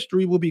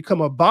 chemistry will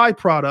become a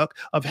byproduct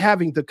of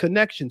having the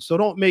connection. So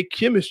don't make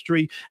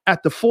chemistry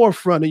at the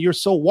forefront and you're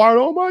so wired.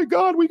 Oh my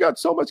God, we got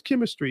so much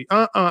chemistry.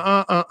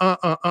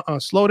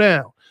 Slow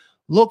down.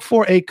 Look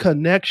for a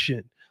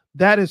connection.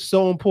 That is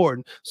so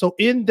important. So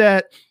in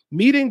that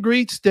meet and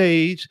greet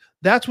stage,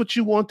 that's what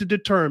you want to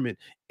determine.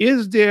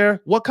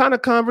 What kind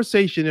of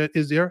conversation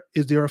is there?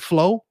 Is there a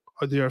flow?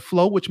 Are there a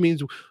flow, which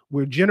means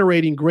we're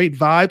generating great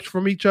vibes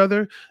from each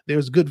other?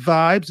 There's good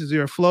vibes. Is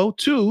there a flow?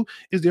 2,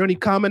 is there any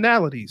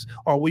commonalities?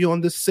 Are we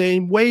on the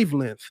same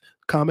wavelength?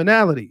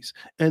 Commonalities.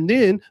 And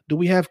then do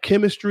we have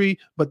chemistry?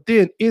 But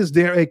then is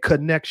there a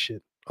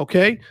connection?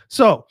 Okay.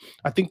 So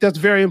I think that's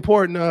very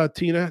important,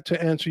 Tina,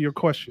 to answer your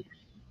question.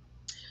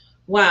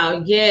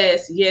 Wow.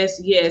 Yes.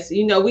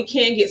 You know, we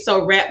can't get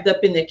so wrapped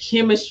up in the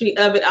chemistry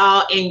of it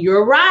all. And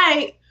you're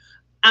right.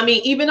 I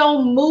mean, even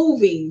on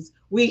movies,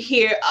 we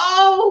hear,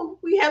 oh,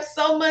 we have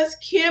so much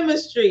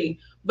chemistry.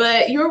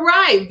 But you're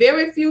right.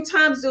 Very few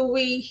times do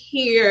we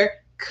hear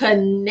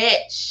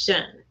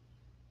connection.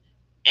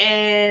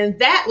 And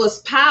that was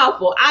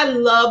powerful. I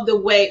love the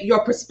way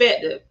your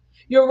perspective.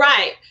 You're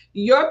right.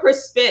 Your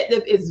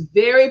perspective is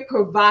very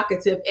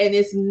provocative, and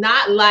it's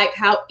not like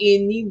how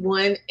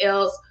anyone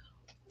else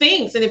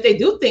thinks. And if they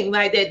do think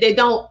like that, they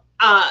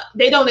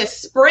don't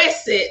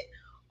express it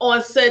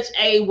on such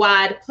a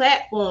wide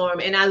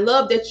platform. And I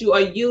love that you are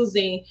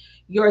using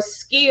your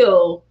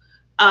skill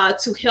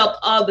to help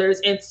others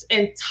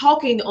and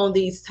talking on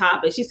these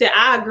topics. She said,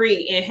 I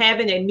agree. And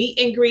having a meet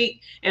and greet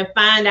and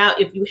find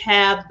out if you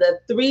have the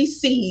 3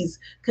 C's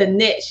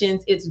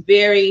connections, it's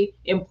very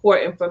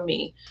important for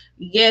me.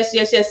 Yes.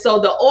 So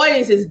the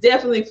audience is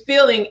definitely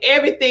feeling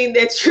everything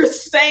that you're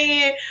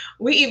saying.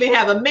 We even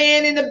have a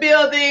man in the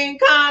building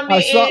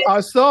comment.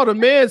 I saw the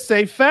man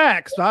say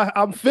facts.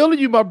 I'm feeling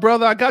you, my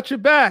brother. I got your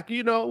back.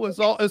 You know,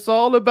 it's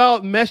all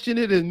about meshing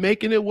it and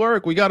making it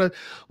work. We gotta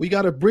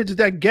bridge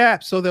that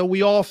gap so that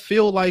we all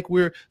feel like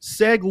we're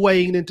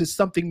segueing into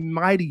something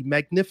mighty,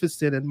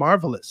 magnificent, and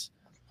marvelous.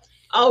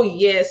 Oh,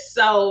 yes.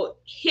 So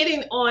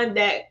hitting on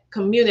that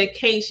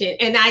communication,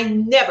 and I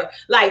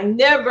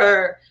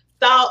never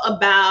thought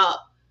about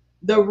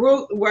the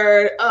root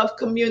word of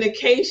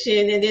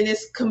communication, and then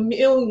it's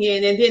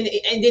communion,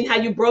 and then how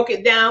you broke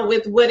it down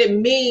with what it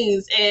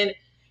means. And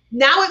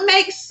now it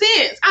makes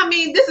sense. I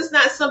mean, this is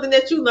not something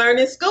that you learn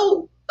in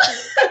school.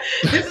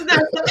 This is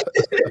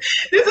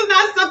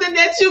not something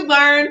that you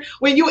learn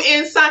when you're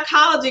in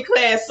psychology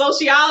class,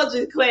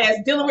 sociology class,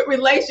 dealing with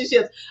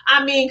relationships.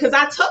 I mean, because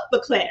I took the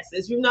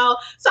classes, you know.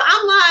 So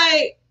I'm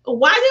like,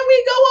 why didn't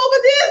we go over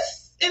this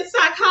in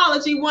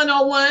psychology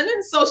 101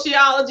 and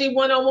sociology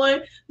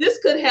 101? This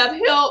could have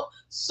helped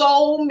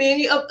so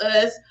many of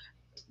us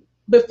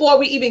before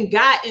we even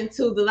got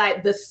into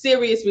the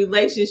serious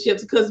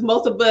relationships, because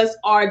most of us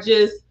are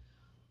just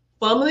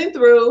fumbling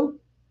through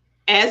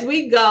as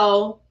we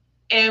go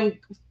and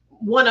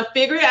want to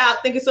figure it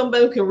out, thinking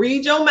somebody who can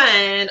read your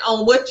mind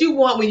on what you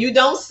want when you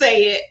don't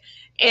say it.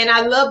 And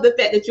I love the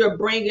fact that you're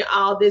bringing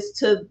all this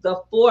to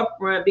the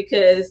forefront,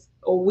 because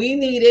we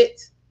need it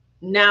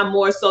now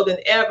more so than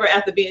ever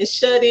after being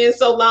shut in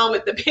so long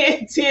with the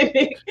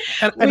pandemic.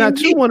 And I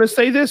too want to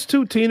say this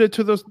too, Tina,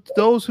 to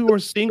those who are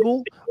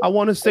single. I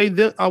want to say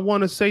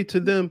to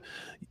them,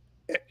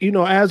 you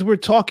know, as we're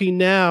talking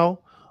now,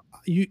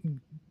 you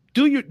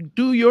do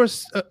your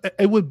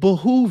it would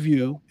behoove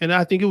you, and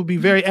I think it would be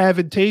very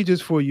advantageous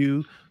for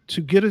you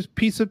to get a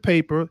piece of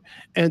paper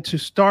and to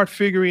start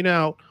figuring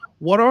out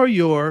what are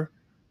your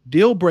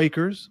deal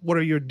breakers, what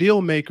are your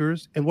deal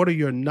makers, and what are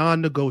your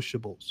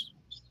non-negotiables.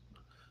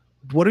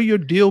 What are your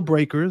deal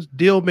breakers,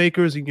 deal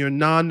makers, and your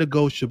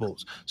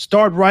non-negotiables?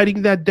 Start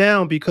writing that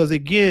down, because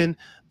again,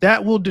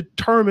 that will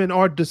determine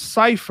or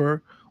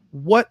decipher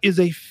what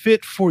is a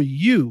fit for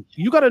you.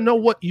 You got to know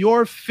what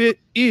your fit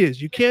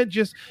is. You can't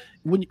just,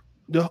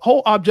 the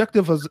whole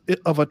objective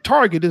of a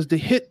target is to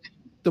hit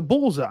the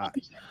bullseye.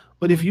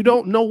 But if you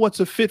don't know what's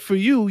a fit for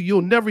you,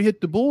 you'll never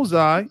hit the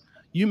bullseye.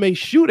 You may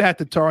shoot at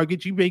the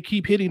target. You may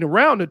keep hitting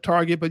around the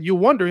target, but you're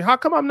wondering, how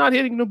come I'm not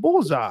hitting the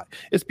bullseye?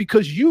 It's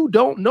because you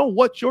don't know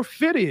what your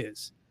fit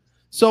is.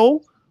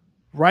 So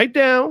write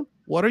down,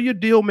 what are your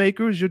deal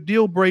makers, your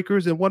deal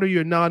breakers, and what are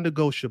your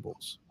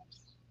non-negotiables?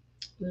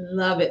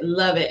 Love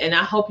it. And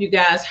I hope you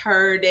guys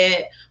heard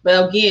that.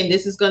 But again,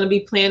 this is going to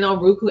be playing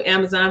on Roku,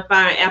 Amazon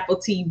Fire, and Apple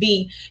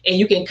TV. And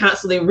you can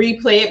constantly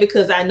replay it,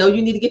 because I know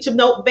you need to get your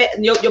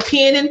notepad, your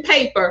pen and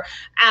paper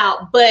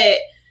out. But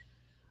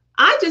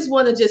I just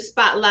want to just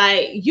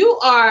spotlight, you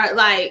are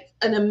like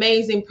an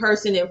amazing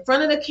person in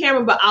front of the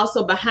camera, but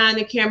also behind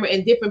the camera,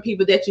 and different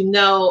people that you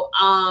know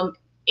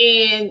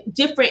in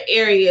different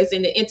areas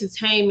in the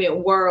entertainment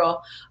world.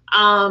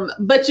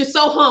 But you're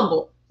so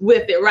humble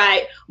with it,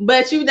 right?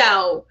 But you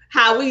know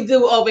how we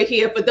do over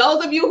here. For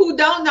those of you who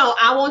don't know,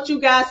 I want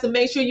you guys to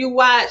make sure you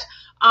watch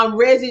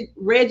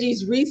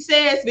Reggie's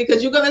Recess,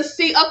 because you're going to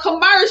see a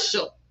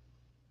commercial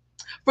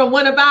from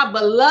one of our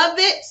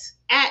beloved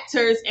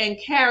actors and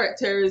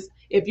characters.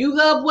 If you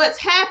love what's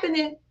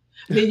happening,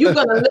 then you're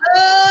going to love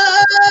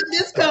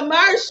this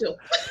commercial.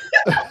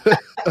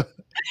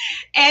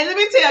 And let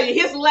me tell you,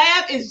 his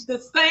laugh is the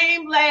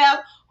same laugh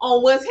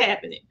on what's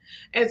happening.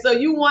 And so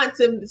you want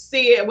to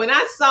see it. When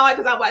I saw it,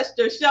 because I watched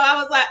your show,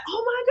 I was like,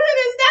 oh my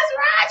goodness,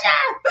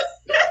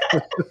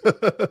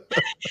 that's Roger.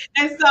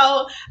 And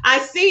so I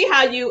see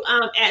how you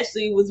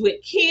actually was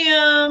with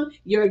Kim,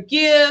 your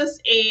gifts,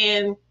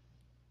 and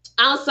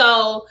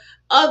also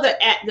other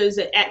actors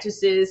and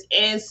actresses,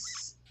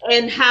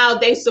 and how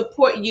they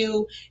support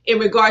you in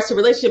regards to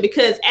relationship.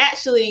 Because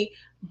actually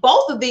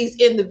both of these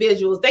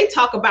individuals, they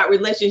talk about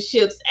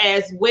relationships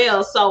as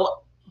well.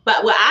 So,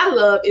 but what I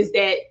love is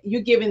that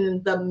you're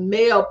giving the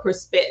male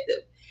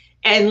perspective.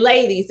 And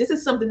ladies, this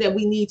is something that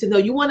we need to know.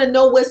 You want to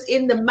know what's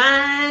in the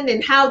mind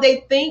and how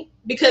they think,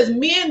 because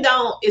men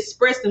don't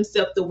express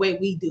themselves the way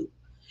we do.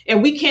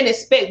 And we can't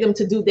expect them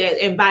to do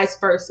that, and vice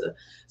versa.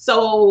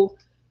 So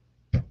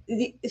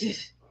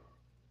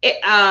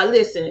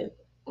listen,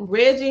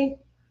 Reggie,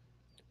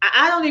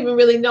 I don't even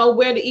really know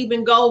where to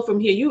even go from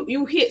here.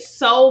 You hit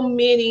so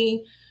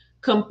many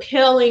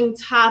compelling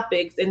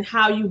topics and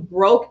how you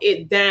broke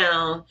it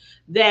down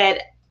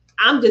that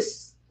I'm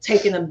just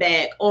taken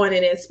aback on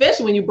it. And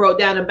especially when you broke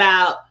down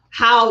about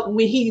how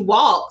when he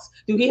walks,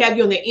 do he have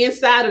you on the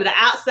inside or the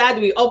outside?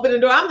 Do we open the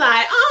door? I'm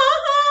like,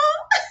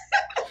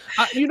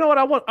 you know what?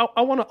 I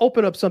want to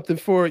open up something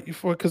for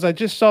because I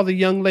just saw the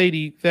young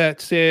lady that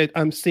said,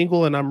 I'm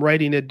single and I'm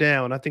writing it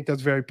down. I think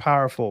that's very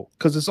powerful,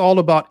 because it's all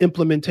about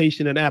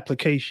implementation and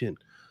application.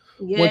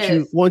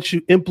 yes. Once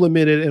you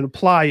implement it and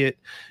apply it,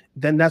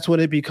 then that's when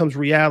it becomes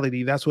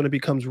reality. That's when it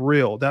becomes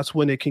real. That's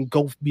when it can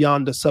go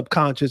beyond the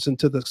subconscious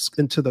into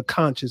the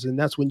conscious. And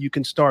that's when you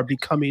can start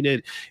becoming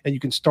it and you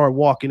can start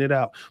walking it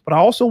out. But I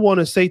also want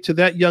to say to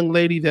that young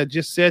lady that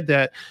just said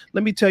that,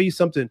 let me tell you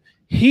something.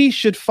 He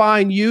should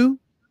find you,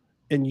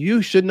 and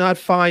you should not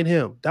find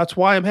him. That's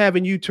why I'm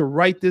having you to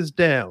write this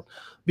down,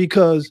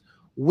 because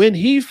when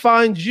he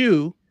finds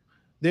you,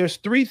 there's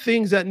 3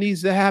 things that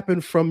needs to happen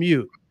from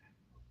you.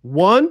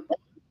 1,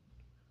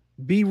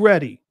 be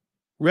ready.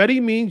 Ready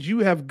means you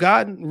have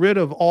gotten rid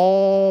of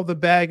all the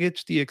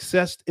baggage, the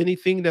excess,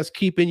 anything that's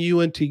keeping you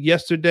into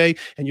yesterday,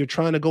 and you're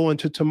trying to go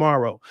into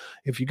tomorrow.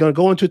 If you're going to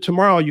go into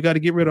tomorrow, you got to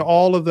get rid of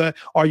all of the,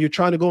 or you're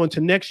trying to go into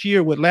next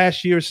year with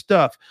last year's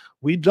stuff.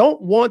 We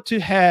don't want to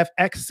have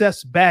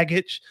excess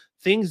baggage,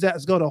 things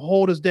that's going to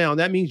hold us down.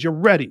 That means you're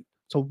ready.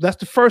 So that's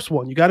the first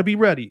one. You got to be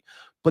ready.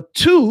 But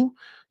 2,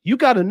 you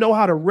got to know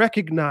how to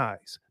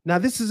recognize. Now,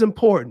 this is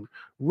important.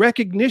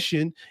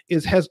 Recognition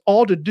has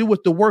all to do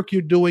with the work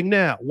you're doing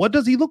now. What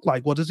does he look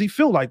like? What does he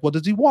feel like? What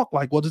does he walk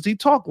like? What does he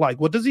talk like?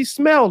 What does he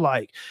smell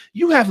like?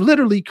 You have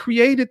literally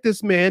created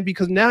this man,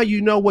 because now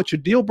you know what your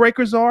deal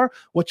breakers are,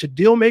 what your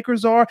deal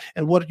makers are,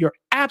 and what your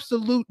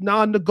absolute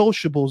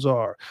non-negotiables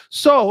are.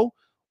 So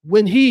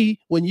when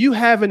you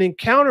have an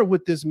encounter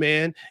with this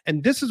man,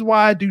 and this is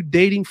why I do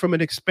dating from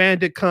an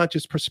expanded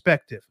conscious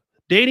perspective.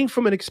 Dating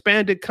from an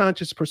expanded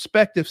conscious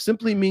perspective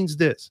simply means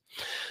this.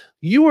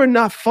 You are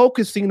not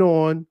focusing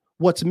on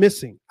what's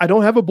missing. I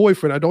don't have a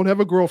boyfriend. I don't have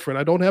a girlfriend.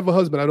 I don't have a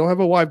husband. I don't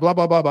have a wife, blah,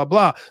 blah, blah, blah,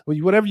 blah.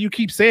 Whatever you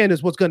keep saying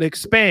is what's going to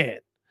expand.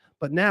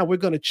 But now we're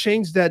going to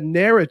change that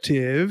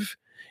narrative,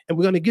 and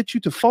we're going to get you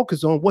to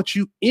focus on what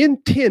you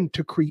intend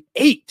to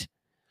create.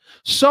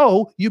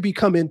 So you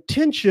become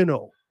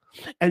intentional,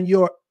 and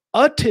your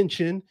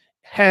attention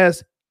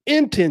has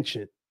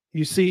intention.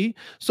 You see?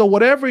 So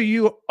whatever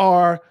you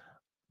are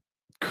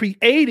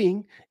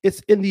creating, it's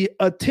in the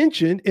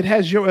attention, it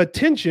has your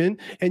attention,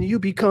 and you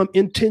become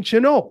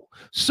intentional.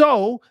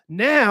 So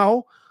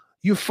now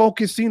you're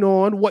focusing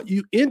on what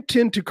you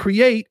intend to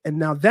create, and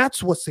now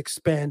that's what's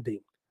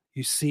expanding.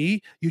 You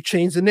see, you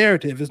change the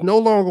narrative. It's no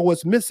longer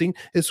what's missing.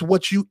 It's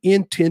what you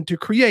intend to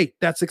create.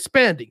 That's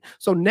expanding.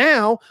 So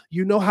now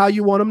you know how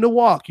you want them to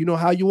walk. You know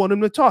how you want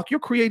them to talk. You're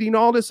creating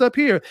all this up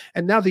here.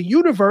 And now the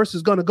universe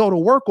is going to go to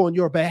work on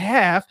your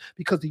behalf,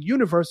 because the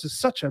universe is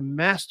such a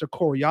master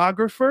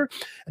choreographer,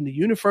 and the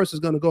universe is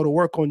going to go to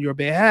work on your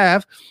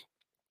behalf,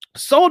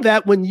 so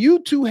that when you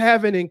two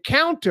have an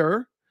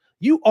encounter,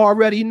 you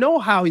already know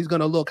how he's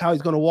going to look, how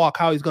he's going to walk,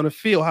 how he's going to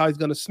feel, how he's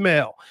going to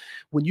smell.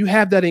 When you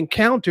have that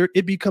encounter,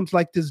 it becomes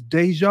like this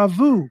deja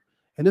vu.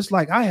 And it's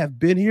like, I have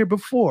been here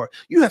before.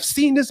 You have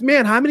seen this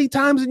man how many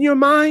times in your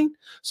mind?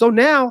 So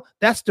now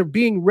that's the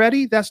being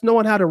ready. That's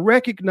knowing how to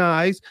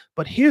recognize.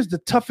 But here's the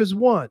toughest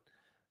one.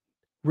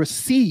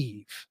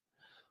 Receive.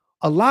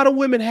 A lot of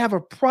women have a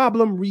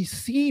problem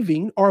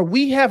receiving, or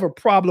we have a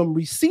problem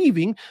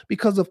receiving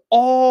because of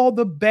all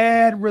the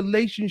bad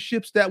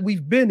relationships that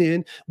we've been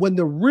in. When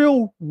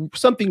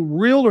something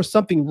real or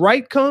something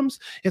right comes,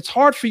 it's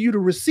hard for you to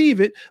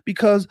receive it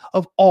because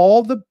of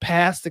all the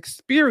past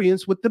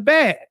experience with the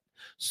bad.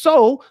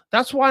 So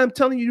that's why I'm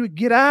telling you to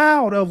get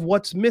out of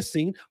what's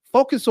missing.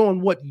 Focus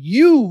on what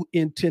you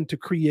intend to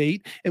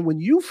create. And when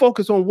you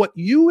focus on what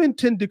you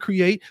intend to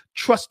create,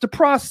 trust the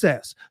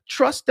process.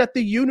 Trust that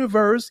the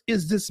universe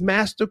is this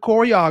master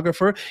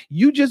choreographer.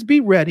 You just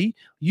be ready.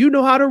 You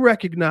know how to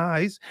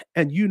recognize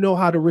and you know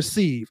how to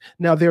receive.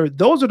 Now,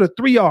 those are the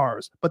 3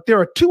 R's, but there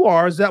are 2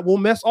 R's that will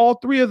mess all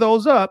 3 of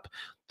those up.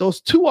 Those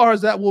 2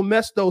 R's that will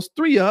mess those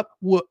 3 up,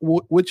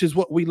 which is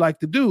what we like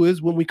to do,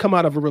 is when we come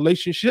out of a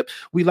relationship,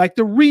 we like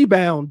to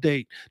rebound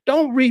date.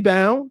 Don't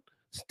rebound.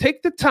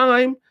 Take the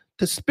time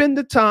to spend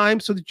the time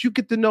so that you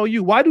get to know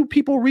you. Why do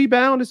people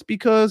rebound? It's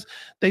because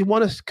they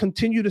want to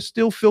continue to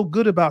still feel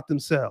good about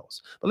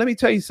themselves. But let me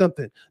tell you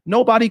something.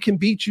 Nobody can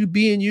beat you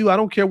being you. I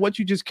don't care what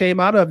you just came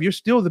out of. You're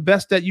still the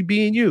best at you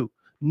being you.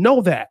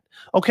 Know that.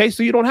 Okay,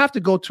 so you don't have to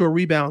go to a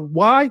rebound.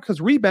 Why? Because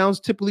rebounds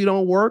typically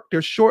don't work.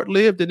 They're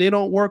short-lived and they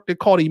don't work. They're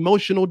called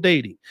emotional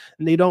dating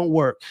and they don't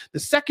work. The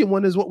second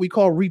one is what we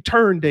call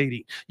return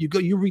dating.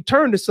 You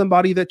return to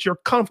somebody that you're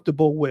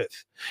comfortable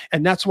with,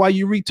 and that's why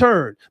you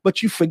return.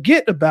 But you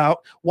forget about,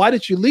 why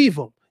did you leave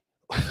them?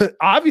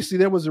 Obviously,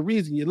 there was a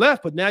reason you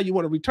left, but now you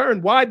want to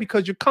return. Why?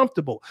 Because you're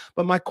comfortable.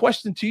 But my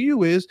question to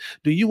you is,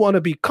 do you want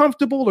to be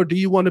comfortable or do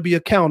you want to be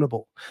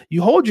accountable?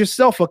 You hold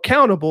yourself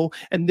accountable,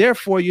 and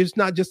therefore it's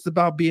not just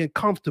about being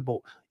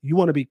comfortable. You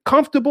want to be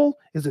comfortable.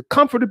 Is it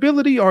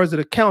comfortability or is it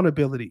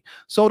accountability?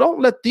 So don't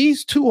let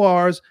these 2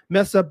 R's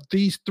mess up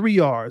these 3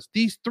 R's.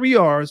 These 3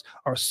 R's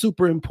are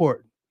super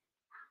important.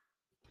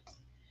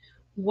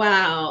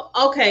 Wow.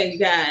 Okay, you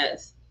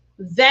guys.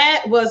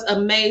 That was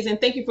amazing.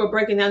 Thank you for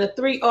breaking down the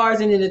 3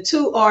 R's and then the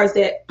 2 R's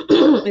that,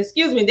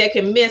 excuse me, that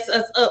can mess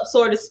us up,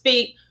 so to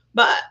speak.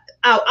 But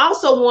I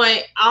also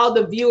want all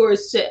the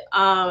viewers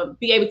to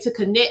be able to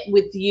connect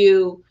with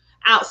you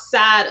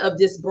outside of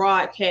this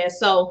broadcast.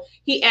 So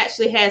he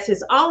actually has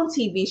his own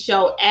TV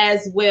show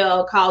as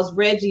well called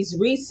Regi's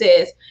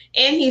Recess.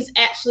 And he's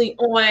actually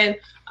on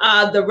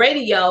the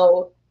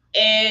radio,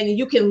 and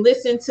you can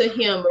listen to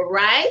him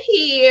right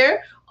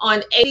here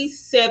on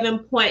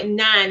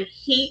 87.9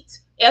 Heat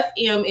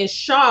FM in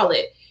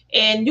Charlotte.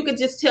 And you can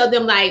just tell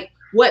them like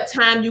what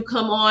time you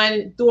come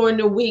on during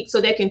the week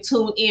so they can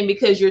tune in,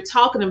 because you're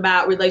talking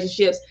about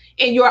relationships.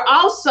 And you're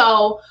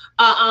also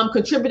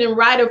contributing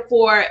writer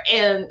for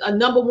a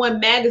 #1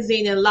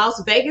 magazine in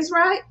Las Vegas,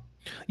 right?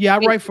 Yeah, I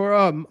write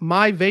for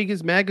My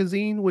Vegas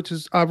magazine, which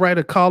is, I write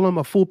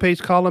a full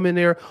page column in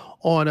there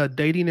on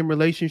dating and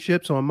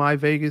relationships on My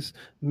Vegas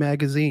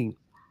magazine.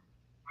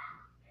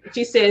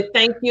 She said,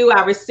 thank you.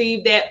 I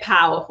received that.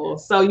 Powerful.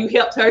 So you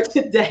helped her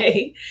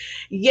today.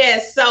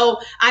 Yes. So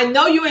I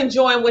know you're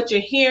enjoying what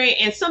you're hearing.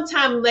 And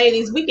sometimes,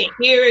 ladies, we can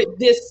hear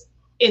this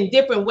in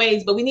different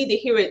ways, but we need to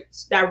hear it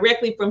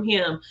directly from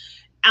him.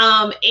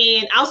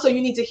 And also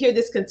you need to hear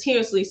this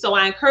continuously. So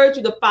I encourage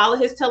you to follow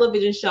his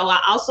television show.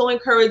 I also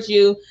encourage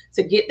you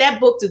to get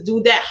that book, to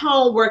do that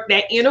homework,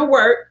 that inner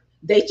work,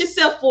 date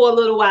yourself for a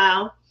little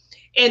while,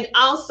 and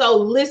also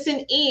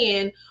listen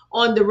in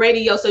on the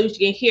radio so that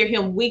you can hear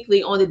him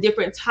weekly on the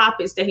different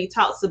topics that he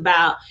talks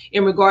about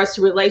in regards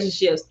to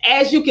relationships.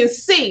 As you can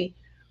see,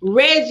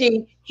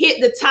 Regi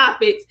hit the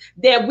topics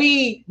that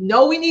we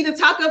know we need to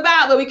talk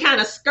about, but we kind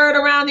of skirt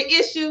around the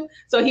issue.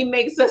 So he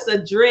makes us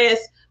address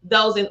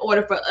those in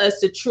order for us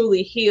to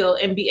truly heal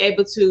and be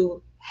able to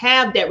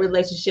have that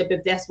relationship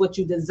if that's what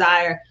you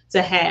desire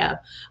to have.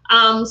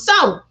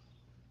 So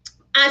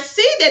I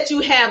see that you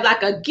have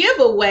like a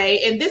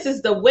giveaway, and this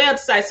is the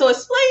website. So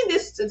explain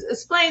this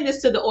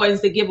to the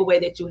audience, the giveaway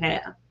that you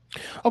have.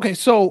 Okay,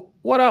 so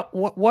what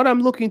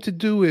I'm looking to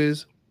do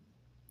is,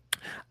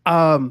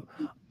 I'm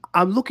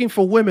looking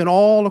for women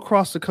all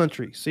across the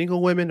country,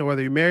 single women,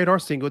 whether you're married or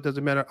single, it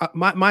doesn't matter.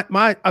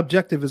 My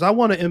objective is I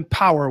want to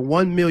empower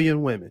 1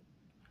 million women.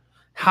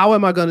 How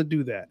am I going to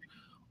do that?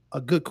 A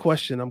good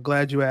question. I'm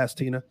glad you asked,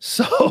 Tina.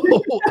 So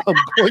I'm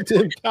going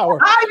to empower.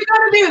 How are you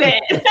going to do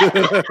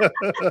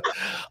that?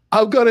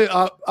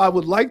 I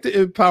would like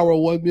to empower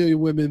 1 million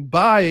women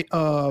by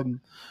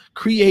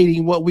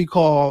creating what we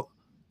call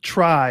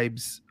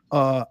tribes.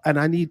 And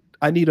I need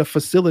a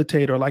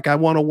facilitator. Like, I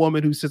want a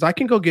woman who says, I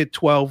can go get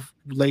 12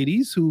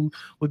 ladies who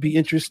would be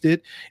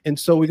interested. And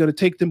so we're going to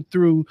take them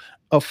through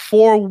a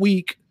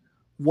 4-week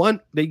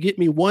they get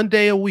me 1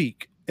 day a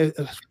week,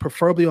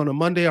 preferably on a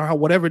Monday or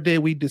whatever day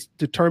we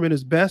determine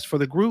is best for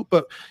the group.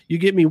 But you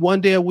get me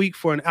 1 day a week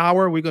for an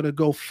hour. We're going to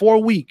go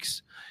 4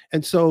 weeks.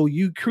 And so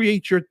you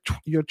create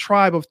your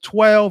tribe of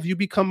 12. You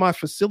become my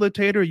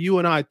facilitator. You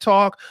and I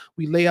talk.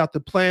 We lay out the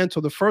plan. So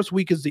the first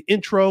week is the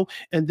intro.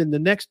 And then the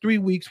next 3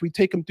 weeks, we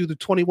take them through the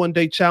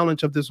 21-day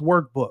challenge of this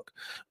workbook.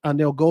 And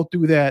they'll go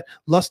through that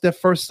lust at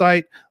first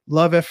sight,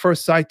 love at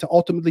first sight, to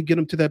ultimately get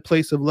them to that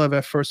place of love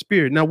at first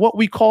spirit. Now, what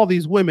we call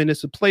these women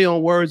is a play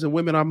on words, and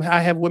women,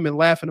 I have women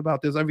laughing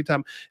about this every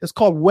time. It's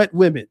called wet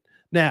women.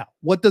 Now,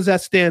 what does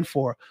that stand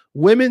for?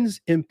 Women's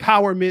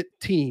Empowerment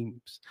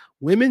Teams.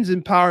 Women's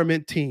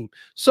Empowerment Team.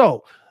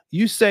 So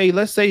you say,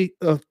 let's say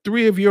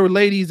 3 of your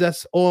ladies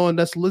that's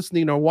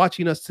listening or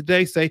watching us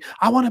today say,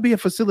 I want to be a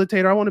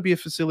facilitator. I want to be a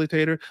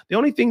facilitator. The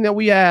only thing that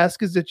we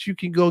ask is that you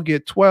can go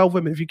get 12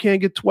 women. If you can't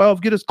get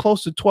 12, get as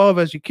close to 12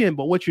 as you can.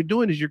 But what you're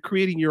doing is you're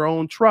creating your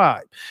own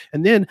tribe.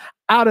 And then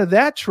out of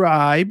that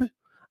tribe,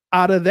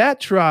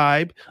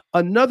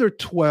 another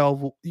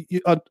 12,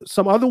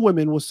 some other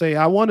women will say,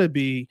 I want to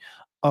be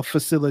a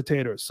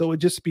facilitator. So it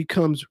just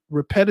becomes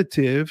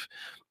repetitive.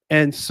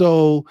 And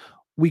so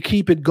we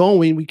keep it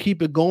going.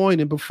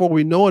 And before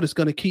we know it, it's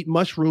going to keep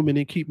mushrooming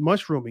and keep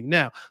mushrooming.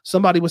 Now,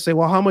 somebody would say,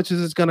 well, how much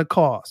is this going to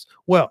cost?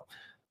 Well,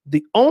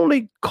 the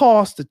only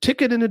cost, the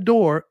ticket in the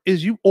door,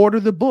 is you order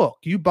the book.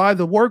 You buy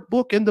the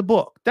workbook and the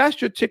book. That's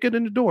your ticket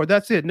in the door.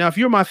 That's it. Now, if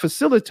you're my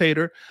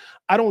facilitator,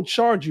 I don't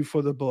charge you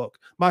for the book.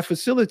 My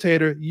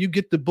facilitator, you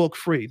get the book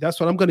free. That's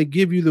what I'm going to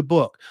give you, the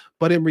book.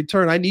 But in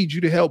return, I need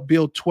you to help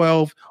build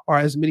 12 or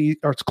as many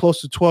or as close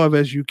to 12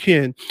 as you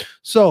can.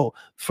 So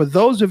for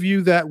those of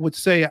you that would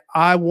say,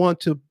 I want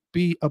to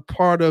be a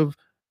part of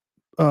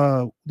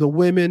the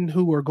women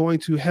who are going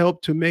to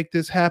help to make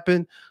this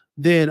happen,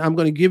 then I'm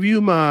going to give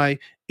you my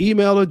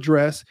email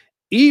address.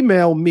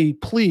 Email me,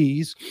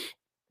 please,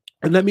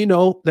 and let me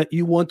know that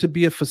you want to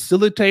be a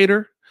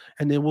facilitator.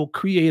 And then we'll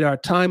create our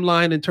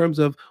timeline in terms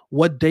of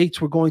what dates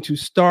we're going to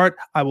start.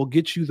 I will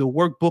get you the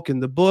workbook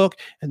and the book,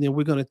 and then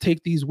we're going to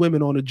take these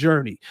women on a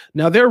journey.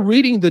 Now, they're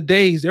reading the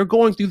days. They're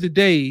going through the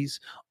days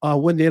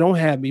when they don't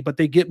have me, but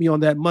they get me on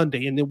that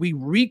Monday. And then we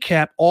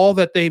recap all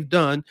that they've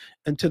done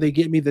until they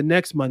get me the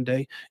next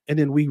Monday. And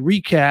then we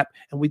recap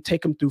and we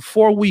take them through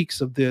 4 weeks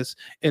of this.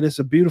 And it's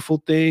a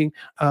beautiful thing.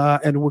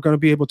 And we're going to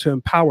be able to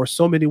empower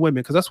so many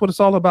women, because that's what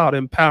it's all about,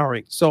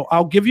 empowering. So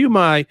I'll give you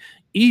my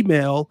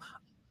email.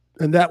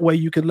 And that way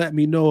you can let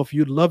me know if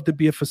you'd love to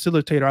be a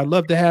facilitator. I'd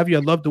love to have you.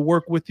 I'd love to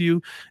work with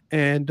you.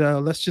 And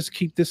let's just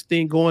keep this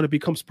thing going. It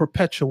becomes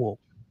perpetual.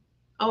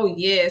 Oh,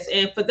 yes.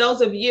 And for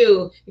those of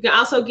you, you can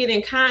also get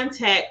in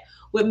contact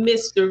with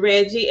Mr.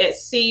 Regi at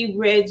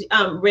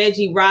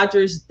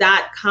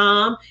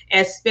RegiRodgers.com,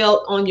 as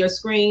spelled on your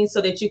screen,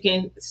 so that you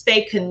can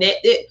stay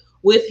connected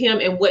with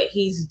him and what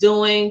he's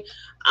doing.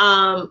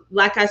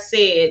 Like I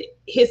said,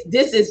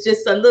 this is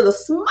just a little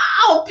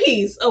small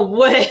piece of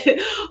what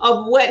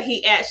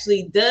he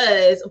actually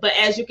does, but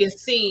as you can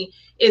see,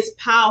 it's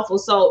powerful.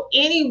 So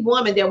any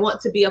woman that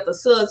wants to be a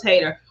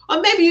facilitator, or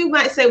maybe you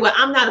might say, well,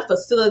 I'm not a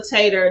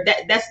facilitator,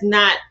 that's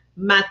not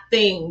my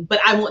thing, but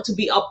I want to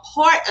be a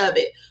part of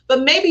it.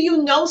 But maybe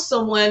you know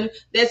someone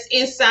that's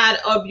inside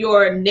of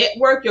your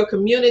network, your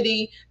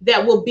community,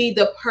 that will be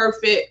the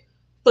perfect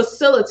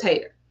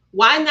facilitator.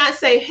 Why not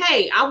say,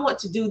 hey, I want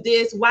to do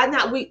this? Why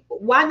not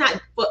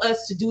for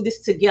us to do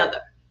this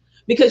together?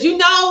 Because, you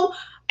know,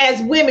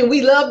 as women,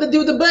 we love to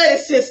do the buddy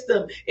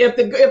system. If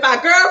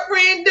our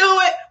girlfriend do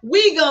it,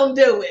 we gonna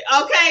do it.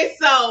 Okay,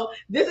 so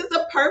this is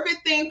a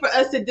perfect thing for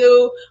us to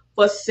do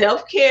for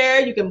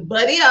self-care. You can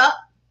buddy up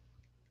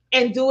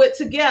and do it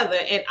together,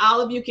 and all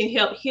of you can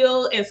help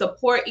heal and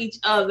support each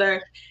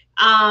other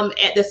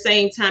at the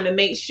same time, and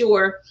make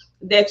sure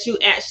that you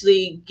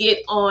actually get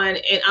on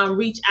and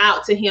reach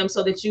out to him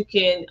so that you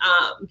can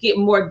get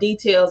more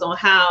details on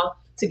how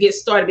to get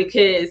started,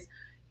 because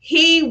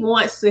he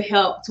wants to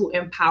help to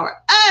empower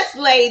us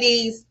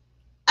ladies,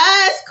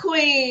 us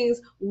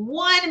queens,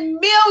 1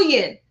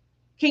 million.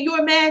 Can you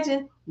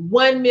imagine?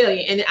 1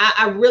 million. And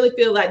I really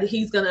feel like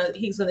he's gonna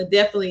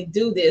definitely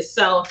do this.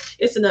 So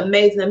it's an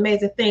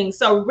amazing thing.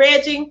 So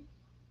Regi,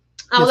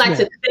 I would like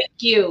to thank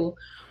you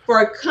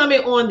for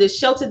coming on the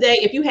show today.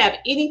 If you have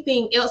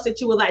anything else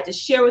that you would like to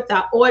share with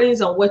our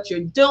audience on what you're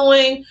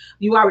doing,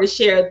 you already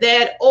shared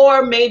that,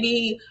 or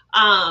maybe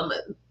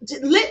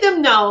let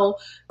them know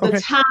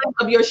the time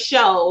of your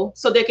show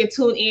so they can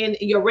tune in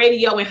your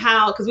radio, and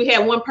how, because we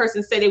had one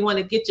person say they want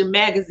to get your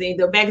magazine,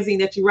 the magazine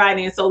that you write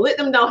in. So let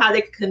them know how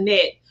they can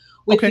connect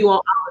with you on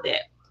all of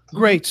that.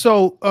 Great.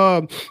 So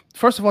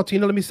first of all,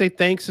 Tina, let me say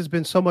thanks. It's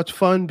been so much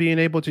fun being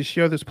able to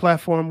share this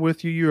platform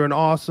with you. You're an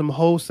awesome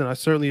host, and I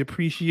certainly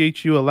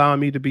appreciate you allowing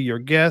me to be your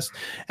guest.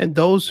 And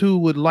those who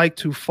would like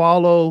to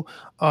follow,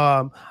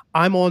 I'm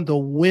on the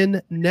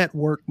Win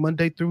Network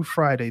Monday through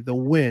Friday. The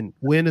Win.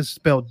 Win is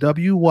spelled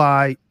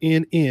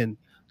WYNN,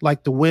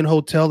 like the Wynn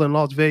Hotel in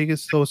Las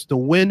Vegas. So it's the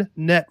Win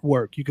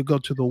Network. You could go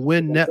to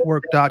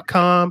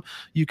thewinnetwork.com.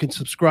 You can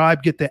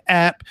subscribe, get the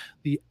app.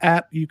 The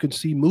app, you can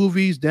see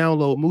movies,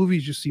 download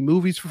movies. You see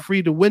movies for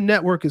free. The Win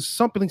Network is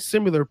something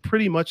similar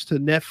pretty much to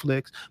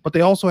Netflix, but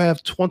they also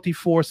have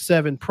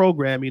 24/7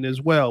 programming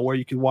as well, where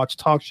you can watch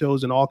talk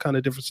shows and all kind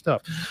of different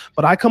stuff.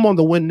 But I come on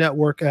the Win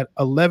Network at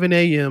 11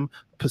 a.m.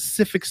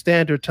 Pacific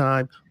Standard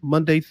Time,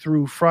 Monday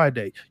through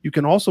Friday. You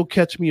can also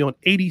catch me on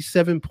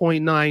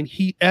 87.9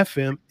 Heat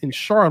FM in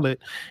Charlotte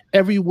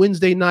every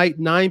Wednesday night,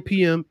 9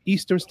 p.m.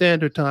 Eastern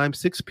Standard Time,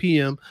 6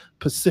 p.m.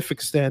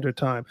 Pacific Standard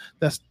Time.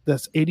 That's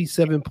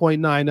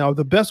 87.9. Now,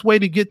 the best way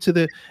to get to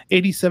the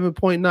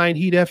 87.9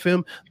 Heat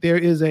FM, there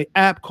is an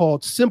app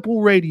called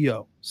Simple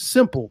Radio.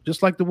 Simple,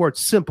 just like the word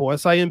simple,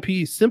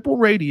 SIMP, Simple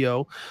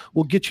Radio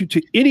will get you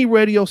to any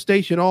radio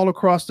station all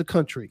across the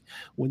country.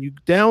 When you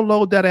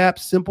download that app,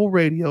 Simple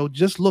Radio,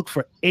 just look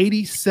for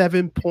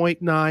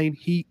 87.9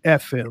 Heat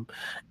FM.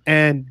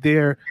 And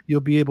there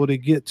you'll be able to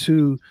get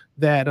to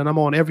that. And I'm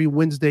on every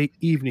Wednesday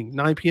evening,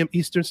 9 p.m.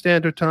 Eastern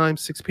Standard Time,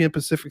 6 p.m.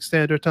 Pacific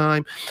Standard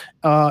Time.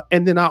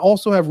 And then I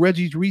also have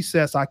Reggie's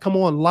Recess. I come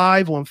on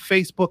live on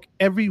Facebook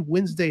every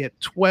Wednesday at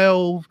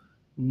 12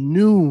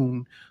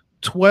 noon.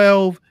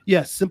 12,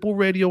 yes, Simple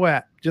Radio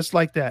app, just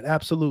like that.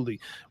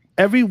 Absolutely.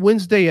 Every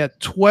Wednesday at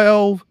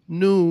 12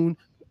 noon,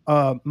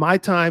 my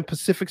time,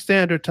 Pacific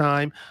Standard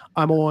Time,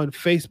 I'm on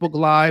Facebook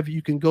Live.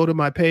 You can go to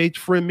my page,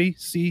 friend me,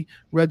 see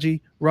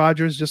Regi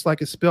Rodgers, just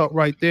like it's spelled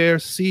right there.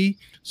 C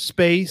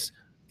space,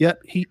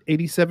 yep, Heat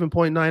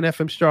 87.9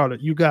 FM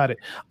Charlotte. You got it.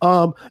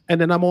 And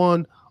then I'm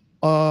on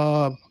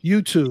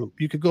YouTube.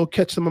 You could go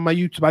catch some of my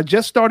YouTube. I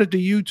just started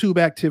the YouTube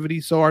activity,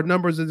 so our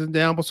numbers isn't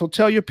down. But so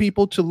tell your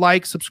people to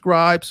like,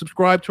 subscribe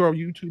to our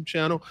YouTube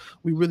channel.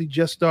 We really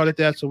just started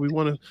that, so we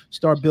want to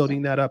start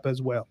building that up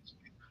as well.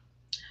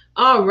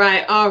 All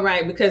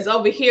right. Because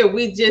over here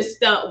we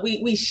just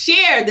we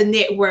share the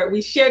network.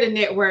 We share the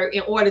network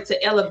in order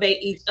to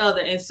elevate each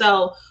other, and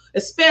so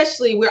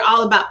especially we're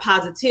all about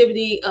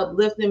positivity,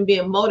 uplifting,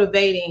 being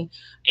motivating,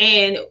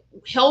 and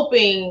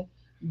helping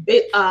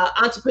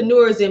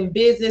entrepreneurs in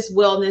business,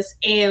 wellness,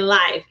 and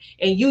life.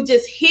 And you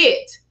just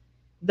hit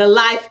the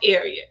life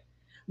area,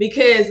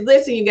 because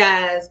listen, you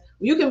guys,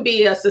 you can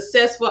be a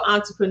successful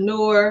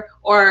entrepreneur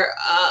or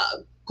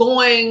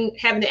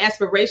having the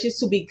aspirations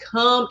to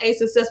become a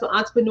successful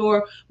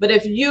entrepreneur, but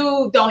if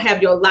you don't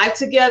have your life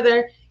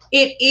together,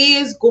 it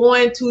is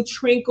going to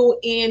trickle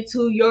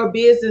into your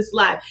business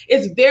life.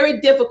 It's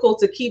very difficult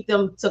to keep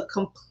them to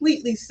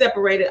completely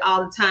separated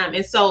all the time,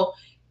 and so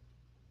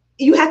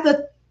you have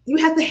to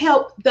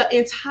help the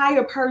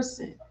entire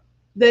person.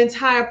 And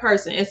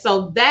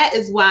so that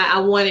is why I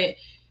wanted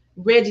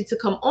Regi to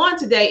come on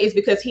today, is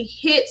because he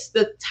hits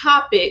the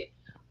topic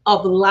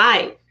of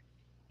life,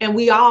 and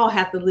we all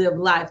have to live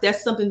life.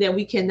 That's something that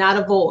we cannot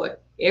avoid.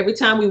 Every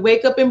time we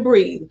wake up and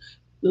breathe,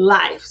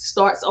 life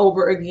starts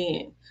over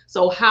again.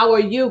 So how are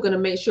you going to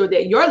make sure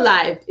that your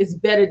life is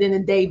better than the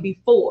day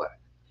before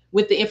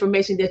with the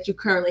information that you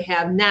currently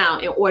have now,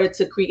 in order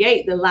to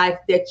create the life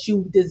that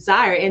you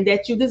desire and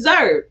that you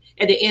deserve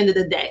at the end of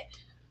the day?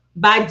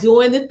 By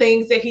doing the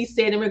things that he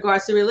said in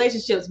regards to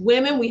relationships.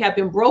 Women, we have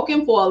been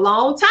broken for a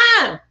long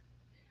time.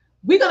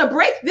 We're going to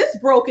break this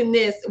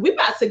brokenness. We're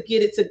about to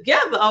get it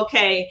together,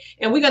 okay?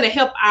 And we're going to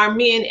help our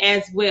men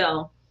as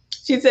well.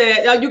 She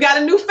said, oh, you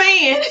got a new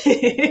fan.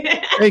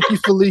 Thank you,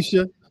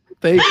 Felicia.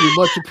 Thank you.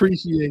 Much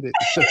appreciated.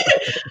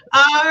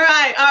 All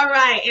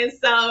right. And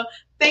so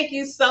thank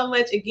you so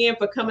much again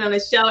for coming on the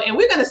show. And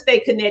we're going to stay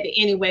connected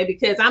anyway,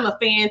 because I'm a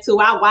fan too.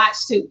 I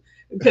watch too,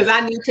 because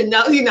I need to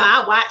know,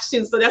 I watch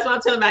too. So that's what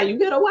I'm telling about. You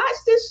better watch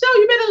this show.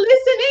 You better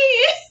listen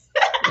in.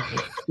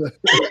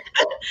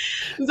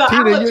 So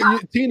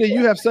Tina,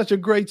 you have such a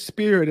great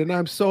spirit, and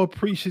I'm so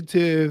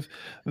appreciative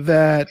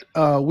that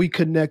we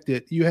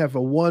connected. You have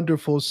a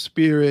wonderful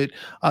spirit.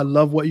 I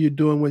love what you're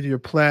doing with your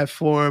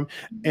platform,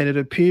 and it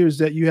appears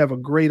that you have a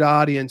great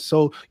audience.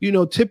 So,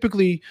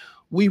 typically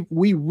we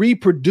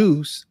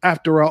reproduce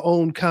after our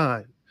own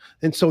kind.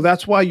 And so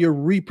that's why you're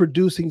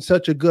reproducing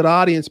such a good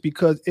audience,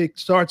 because it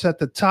starts at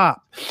the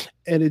top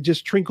and it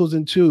just trickles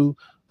into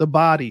the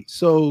body.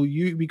 So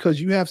because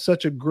you have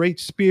such a great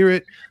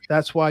spirit,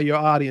 that's why your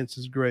audience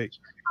is great.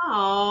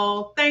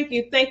 Oh, thank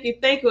you.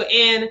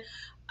 And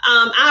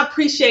I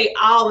appreciate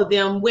all of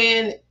them.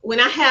 When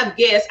I have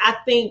guests, I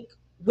think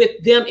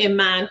with them in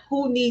mind,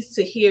 who needs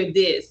to hear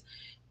this?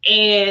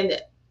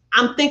 And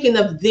I'm thinking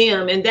of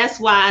them. And that's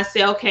why I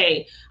say,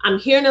 okay, I'm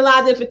hearing a lot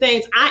of different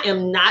things. I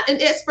am not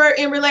an expert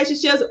in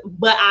relationships,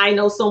 but I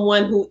know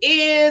someone who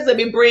is. Let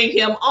me bring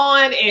him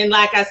on. And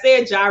like I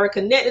said, Jara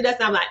connected us.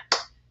 And I'm like,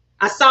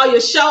 I saw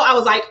your show. I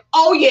was like,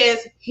 oh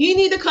yes, he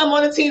need to come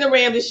on the Tina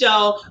Ramsey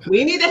show.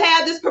 We need to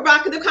have this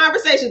provocative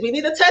conversation. We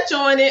need to touch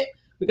on it.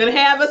 We're going to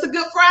have us a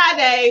good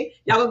Friday.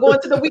 Y'all are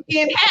going to the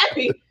weekend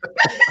happy.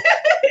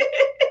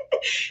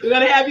 We're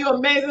going to have you an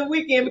amazing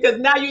weekend, because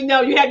now you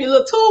have your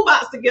little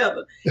toolbox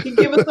together. You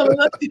give us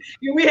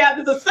we have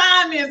these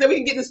assignments that we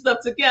can get this stuff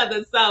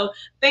together. So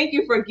thank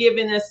you for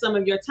giving us some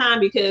of your time,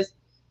 because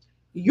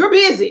you're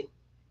busy.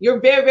 You're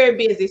very, very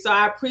busy. So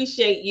I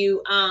appreciate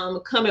you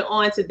coming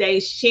on today,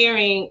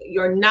 sharing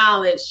your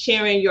knowledge,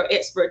 sharing your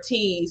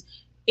expertise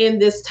in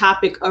this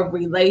topic of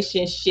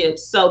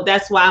relationships. So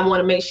that's why I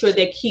want to make sure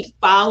they keep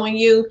following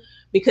you,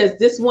 because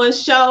this one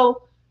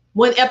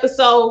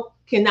episode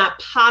cannot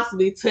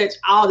possibly touch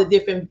all the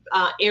different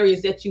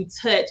areas that you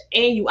touch.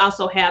 And you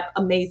also have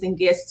amazing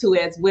guests too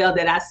as well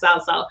that I saw.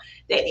 So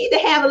they need to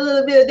have a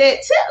little bit of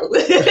that too.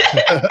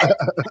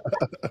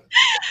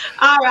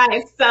 All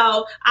right.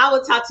 So I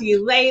will talk to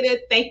you later.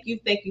 Thank you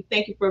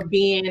for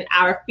being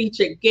our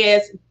featured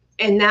guest.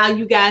 And now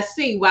you guys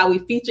see why we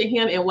feature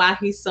him and why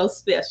he's so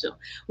special.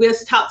 We'll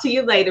talk to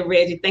you later,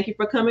 Regi. Thank you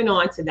for coming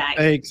on today.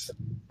 Thanks.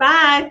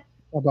 Bye.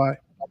 Bye-bye.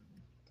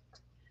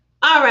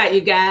 All right, you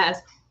guys.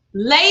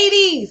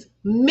 Ladies,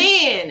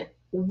 men,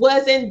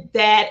 wasn't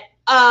that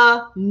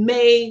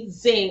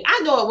amazing? I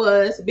know it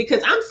was,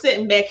 because I'm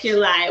sitting back here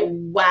like,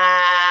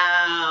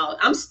 wow.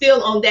 I'm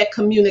still on that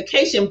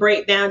communication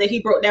breakdown that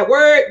he broke that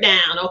word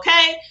down,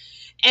 okay?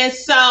 And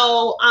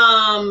so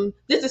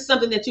this is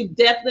something that you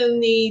definitely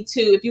need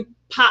to, if you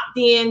popped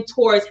in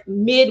towards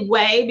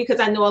midway, because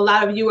I know a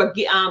lot of you are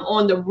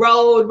on the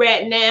road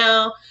right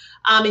now,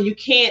 and you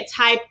can't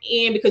type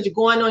in because you're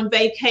going on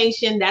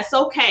vacation. That's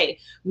okay.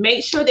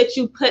 Make sure that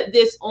you put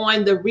this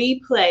on the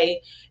replay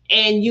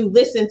and you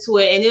listen to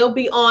it, and it'll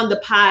be on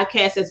the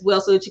podcast as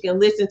well, so that you can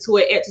listen to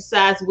it,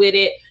 exercise with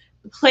it,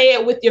 play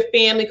it with your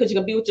family, because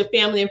you're gonna be with your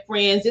family and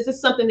friends. This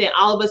is something that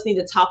all of us need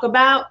to talk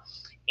about,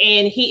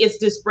 and he is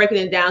just breaking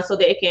it down so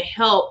that it can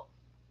help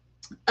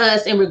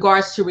us in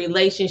regards to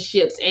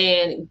relationships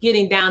and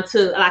getting down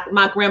to, like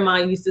my grandma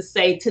used to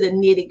say, to the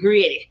nitty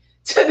gritty.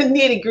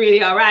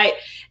 All right.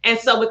 And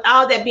so with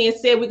all that being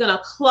said, we're going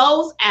to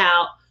close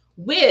out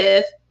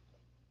with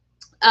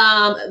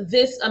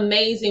this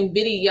amazing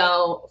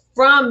video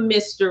from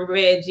Mr.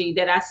 Regi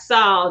that I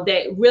saw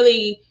that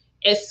really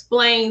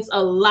explains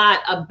a lot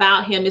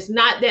about him. It's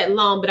not that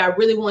long, but I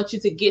really want you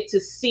to get to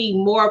see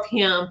more of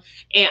him,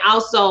 and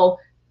also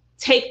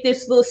take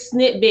this little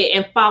snippet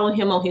and follow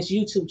him on his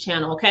YouTube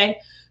channel, okay?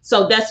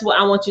 So that's what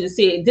I want you to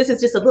see. This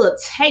is just a little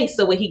taste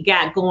of what he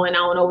got going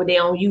on over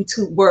there on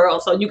YouTube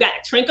world. So you got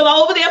to trickle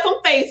over there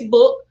from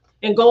Facebook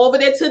and go over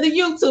there to the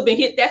YouTube and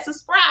hit that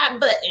subscribe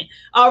button,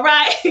 all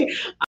right?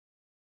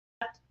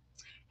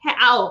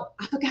 Oh,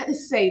 I forgot to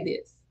say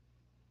this.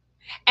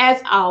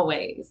 As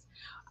always,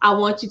 I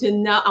want you to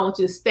know, I want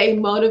you to stay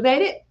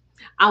motivated.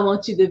 I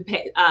want you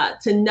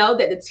to know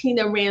that the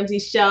Tina Ramsey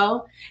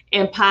Show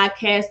and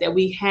podcast, that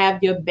we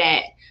have your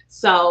back.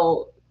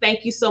 So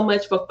thank you so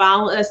much for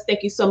following us.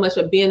 Thank you so much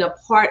for being a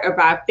part of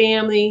our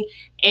family,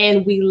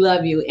 and we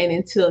love you. And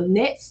until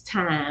next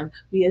time,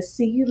 we'll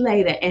see you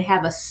later, and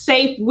have a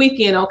safe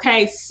weekend,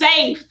 okay?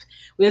 Safe.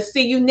 We'll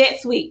see you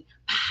next week.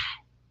 Bye.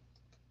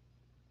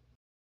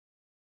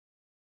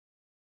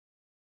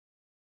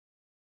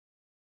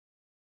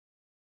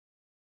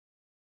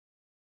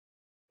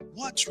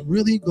 What's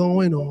really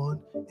going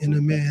on in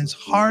a man's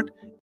heart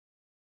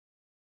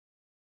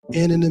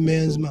and in a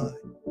man's mind?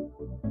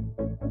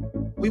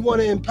 We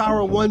want to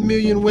empower 1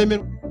 million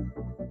women.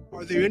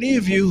 Are there any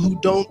of you who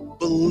don't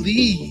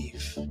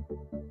believe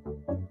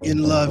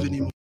in love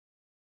anymore?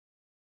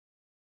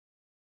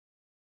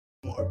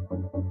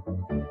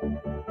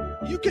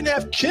 You can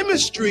have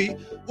chemistry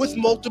with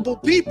multiple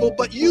people,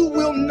 but you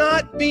will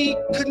not be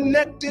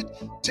connected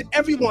to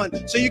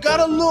everyone. So you got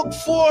to look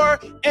for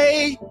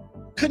a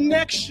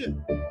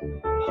connection.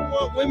 I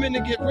want women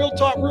to get real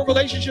talk, real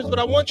relationships, but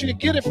I want you to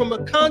get it from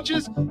a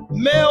conscious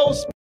male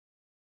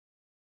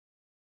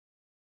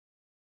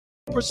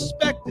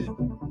perspective.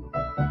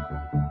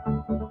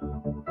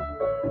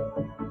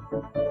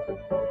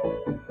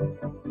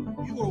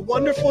 You are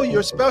wonderful,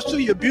 you're special,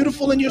 you're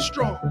beautiful, and you're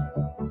strong.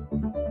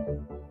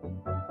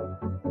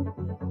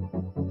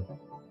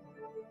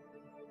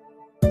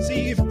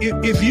 See,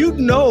 if you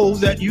know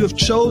that you have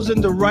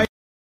chosen the right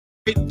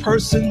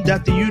person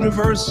that the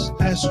universe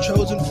has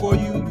chosen for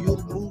you,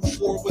 you'll move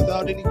forward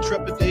without any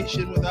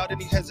trepidation, without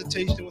any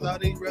hesitation,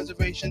 without any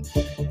reservation.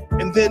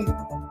 And then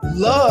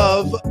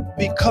love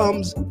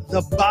becomes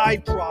the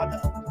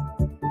byproduct.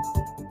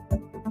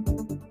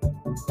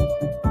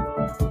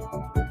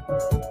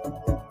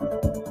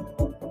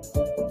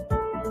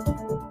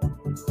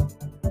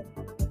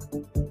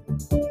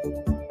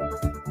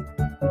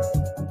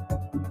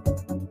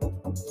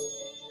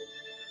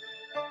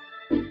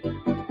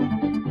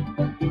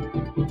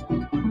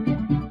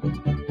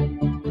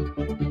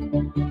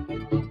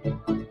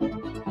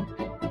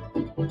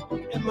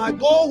 My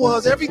goal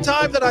was, every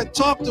time that I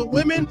talk to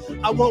women,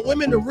 I want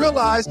women to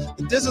realize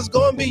that this is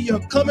going to be your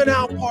coming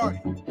out party.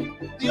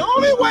 The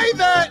only way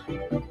that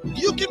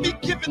you can be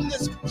given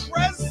this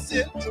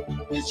present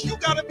is you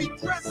got to be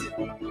present.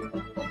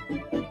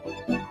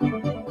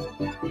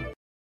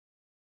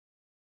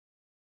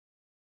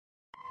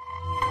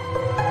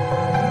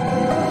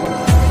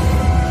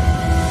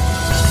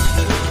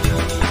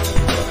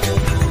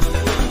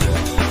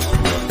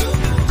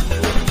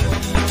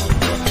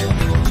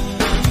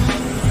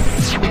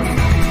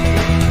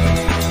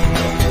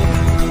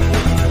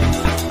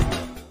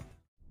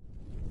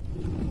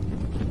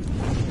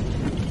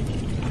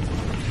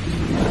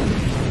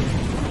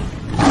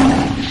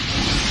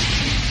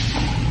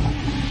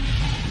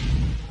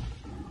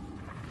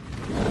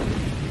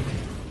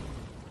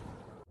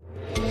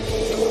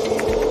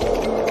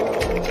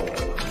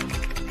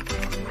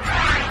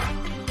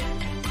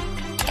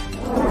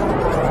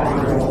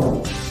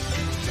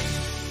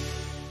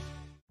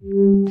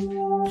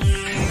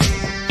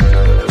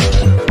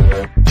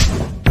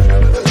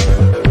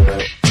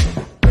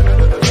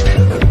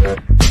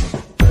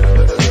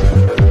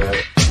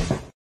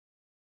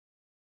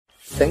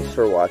 Thanks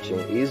for watching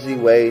Easy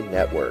Way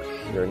Network,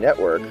 your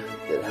network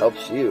that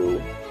helps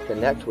you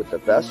connect with the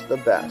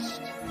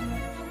best.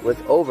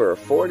 With over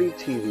 40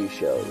 TV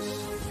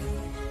shows,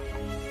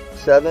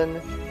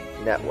 7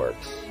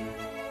 networks,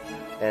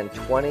 and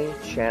 20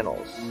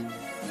 channels.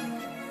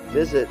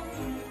 Visit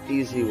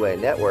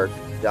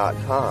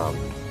EasyWayNetwork.com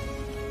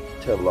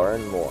to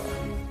learn more.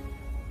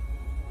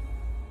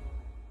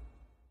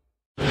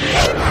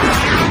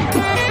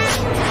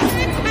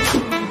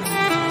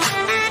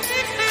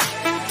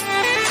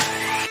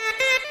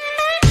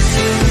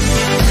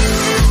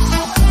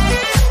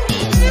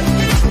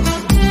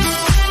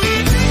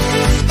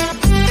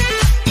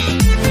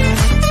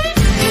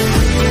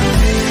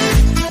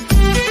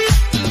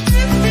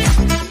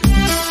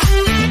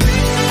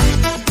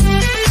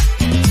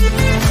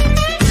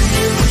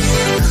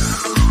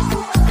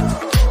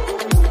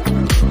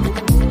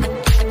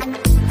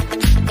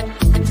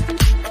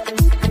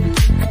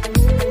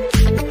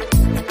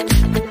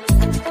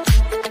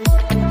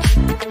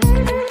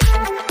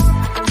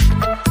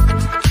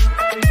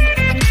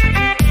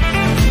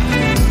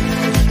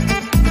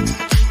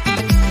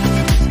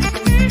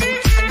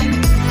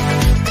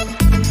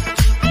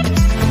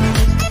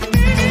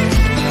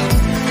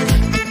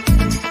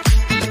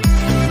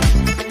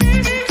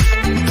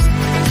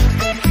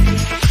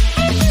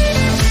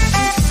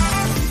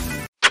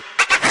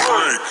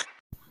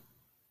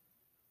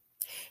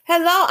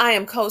 Hello, I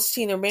am Coach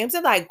Tina Ramsey.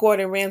 Like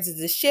Gordon Ramsay,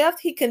 the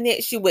chef, he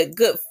connects you with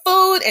good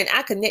food, and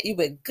I connect you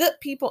with good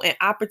people and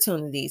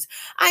opportunities.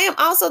 I am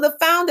also the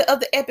founder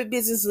of the Epic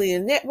Business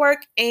Leader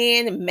Network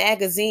and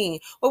magazine,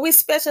 where we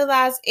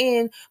specialize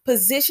in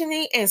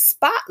positioning and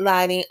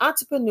spotlighting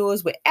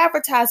entrepreneurs with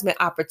advertisement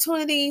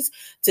opportunities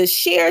to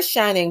share,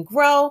 shine, and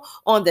grow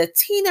on the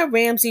Tina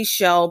Ramsey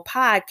Show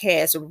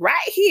podcast right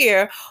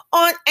here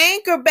on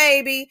Anchor,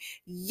 baby.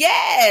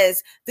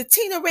 Yes, the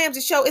Tina Ramsey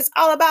Show is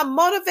all about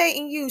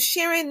motivating you,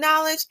 sharing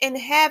knowledge, and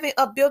having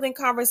a building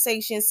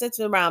conversation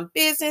centered around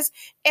business,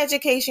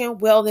 education,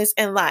 wellness,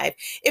 and life.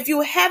 If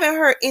you haven't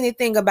heard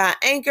anything about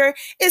Anchor,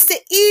 it's the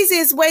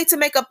easiest way to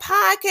make a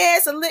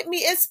podcast. And let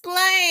me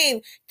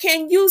explain.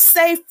 Can you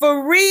say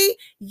free?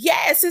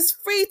 Yes, it's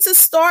free to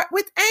start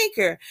with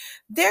Anchor.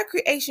 They're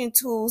creation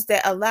tools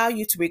that allow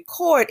you to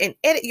record and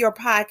edit your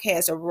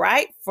podcast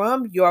right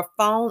from your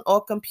phone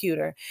or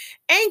computer.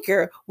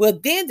 Anchor will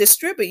then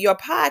distribute your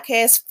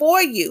podcast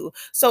for you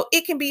so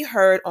it can be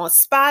heard on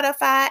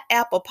Spotify,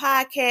 Apple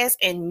Podcasts,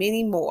 and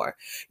many more.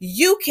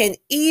 You can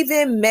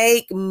even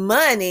make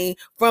money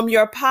from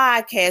your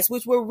podcast,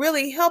 which will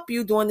really help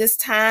you during this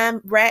time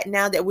right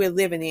now that we're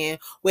living in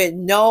with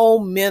no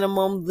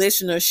minimum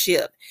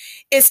listenership.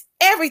 It's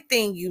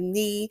everything you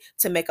need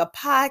to make a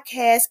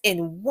podcast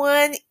in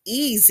one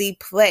easy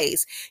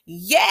place.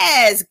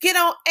 Yes, get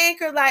on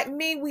Anchor like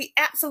me. We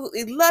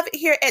absolutely love it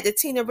here at the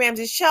Tina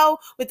Ramsey Show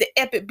with the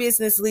Epic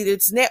Business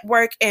Leaders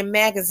Network and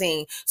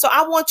magazine. So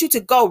I want you to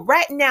go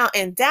right now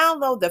and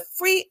download the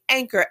free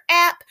Anchor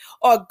app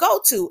or go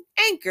to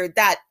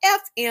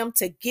anchor.fm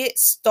to get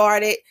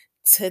started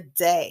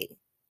today.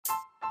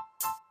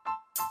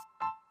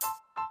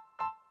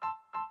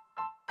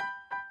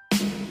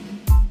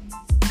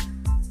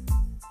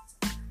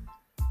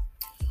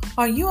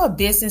 Are you a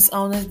business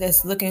owner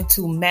that's looking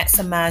to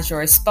maximize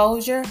your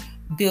exposure,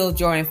 build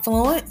your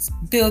influence,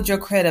 build your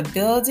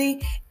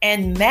credibility,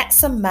 and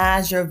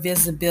maximize your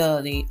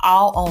visibility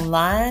all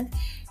online?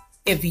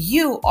 If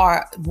you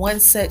are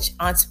one such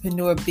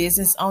entrepreneur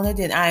business owner,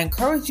 then I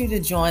encourage you to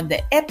join the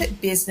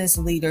Epic Business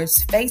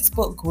Leaders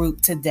Facebook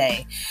group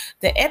today.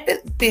 The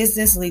Epic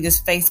Business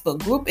Leaders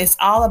Facebook group is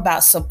all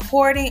about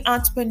supporting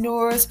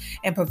entrepreneurs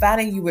and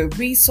providing you with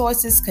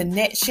resources,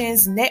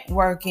 connections,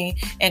 networking,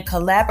 and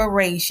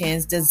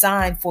collaborations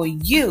designed for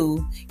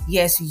you,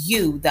 yes,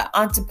 you, the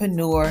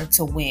entrepreneur,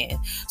 to win.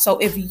 So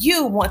if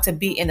you want to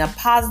be in a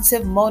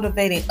positive,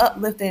 motivating,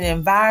 uplifting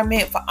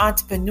environment for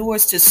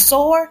entrepreneurs to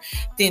soar,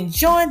 then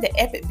join the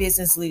Epic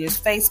Business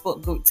Leaders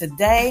Facebook group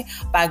today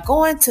by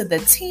going to the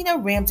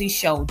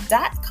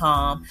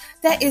TinaRamseyShow.com.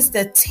 That is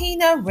the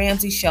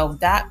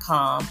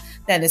TinaRamseyShow.com.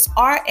 That is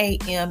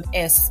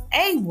RAMSAY,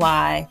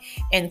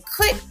 and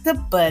click the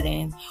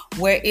button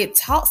where it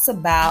talks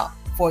about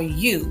for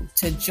you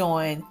to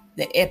join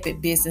the Epic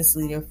Business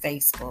Leader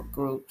Facebook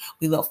group.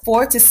 We look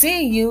forward to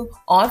seeing you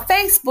on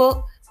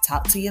Facebook.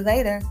 Talk to you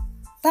later.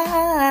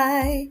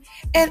 Bye.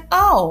 And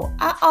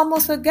I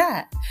almost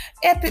forgot.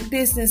 Epic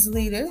Business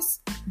Leaders,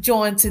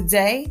 join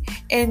today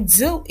and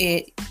do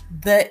it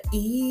the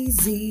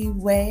easy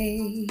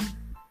way.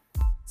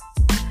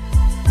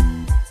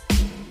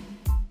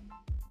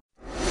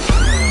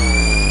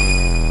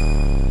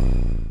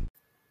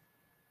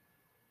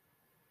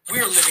 We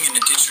are living in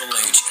a digital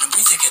age, and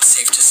we think it's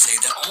safe to say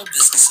that all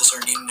businesses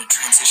are needing to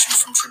transition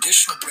from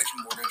traditional brick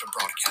and mortar to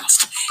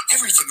broadcast.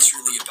 Everything's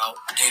really about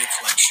data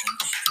collection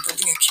and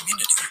building a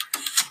community.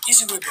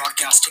 EasyWay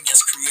Broadcasting has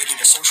created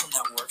a social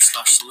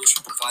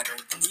network/solution provider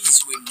in the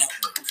EasyWay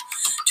Network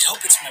to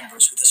help its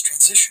members with this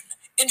transition.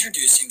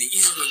 Introducing the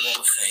EasyWay Wall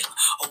of Fame,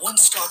 a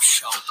one-stop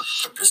shop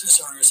for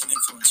business owners and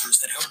influencers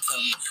that help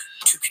them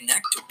to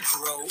connect,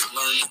 grow,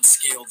 learn, and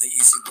scale the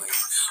easy way.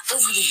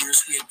 Over the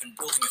years, we have been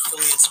building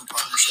affiliates and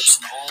partnerships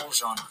in all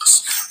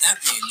genres, That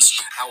means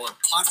our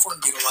platform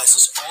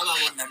utilizes all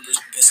our members'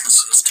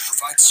 businesses to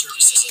provide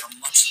services at a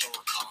much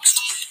lower cost,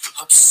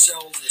 help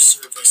sell their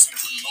service and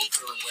promote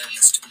their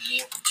awareness to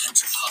more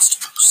potential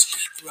customers.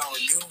 Through our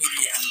new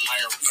media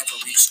empire, we have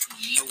a reach to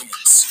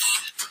millions.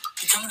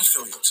 Become an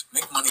affiliate.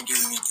 Make money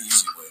doing it the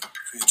easy way.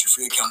 Create your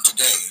free account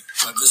today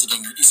by visiting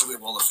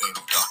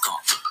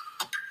easywaywalloffame.com.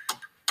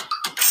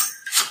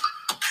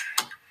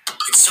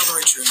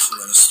 Accelerate your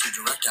influence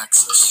through direct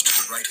access to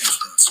the right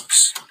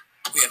influencers.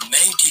 We have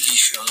many TV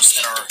shows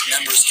that our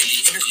members can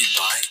be interviewed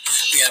by.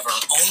 We have our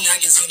own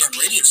magazine and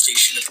radio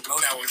station to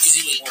promote our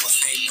Easy Way Wall of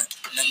Fame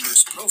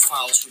members'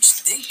 profiles, which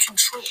they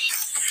control.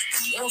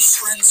 The more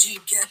friends you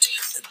get,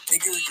 the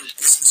bigger your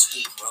business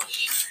will grow.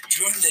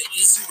 Join the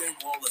Easy Way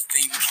Wall of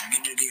Fame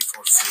community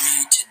for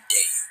free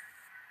today.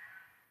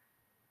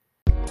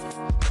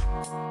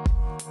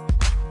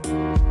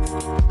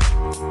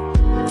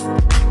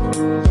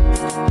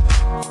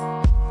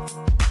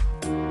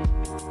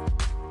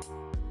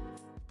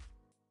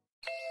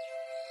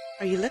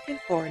 Are you looking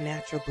for a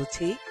natural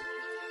boutique?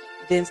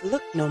 Then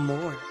look no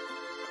more.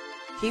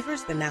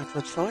 Kiever's The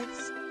Natural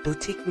Choice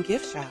Boutique and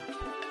Gift Shop,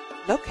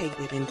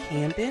 located in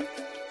Camden,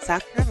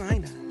 South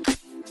Carolina.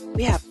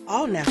 We have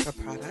all natural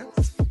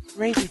products,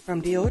 ranging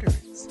from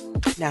deodorants,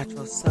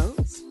 natural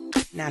soaps,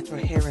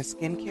 natural hair and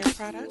skincare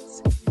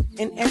products,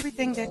 and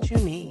everything that you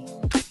need.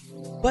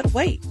 But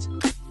wait,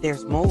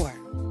 there's more.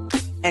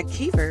 At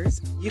Kiever's,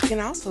 you can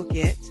also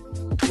get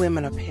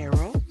women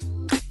apparel,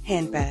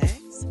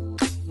 handbags,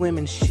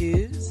 women's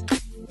shoes,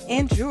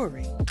 and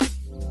jewelry.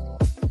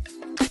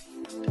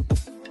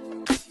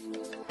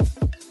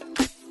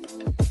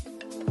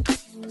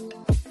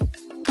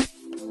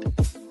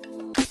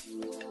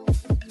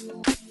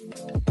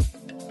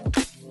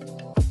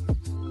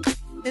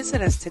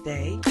 Visit us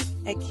today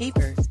at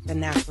Kiever's The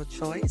Natural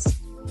Choice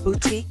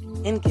Boutique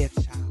and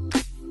Gift Shop.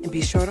 And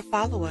be sure to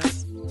follow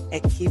us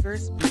at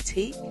Kiever's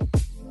Boutique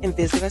and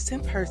visit us in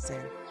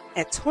person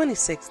at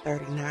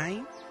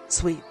 2639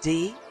 Suite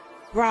D,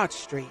 Broad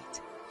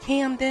Street,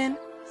 Camden,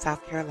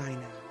 South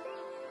Carolina.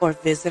 Or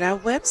visit our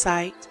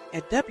website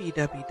at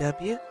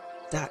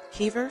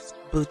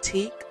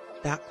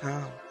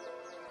www.kieversboutique.com.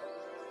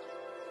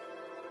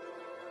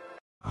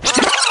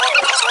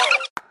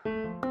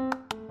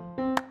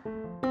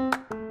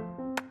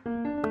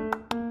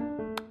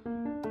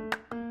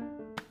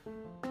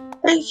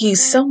 Thank you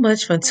so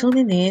much for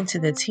tuning in to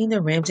the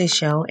Tina Ramsey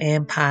Show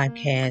and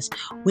Podcast.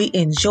 We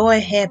enjoy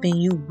having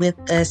you with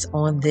us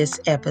on this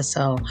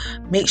episode.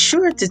 Make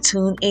sure to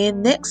tune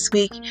in next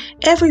week,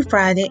 every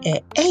Friday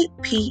at 8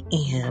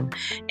 p.m.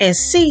 and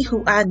see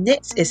who our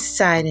next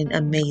exciting,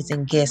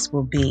 amazing guest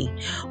will be.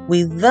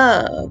 We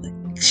love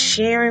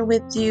sharing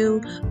with you,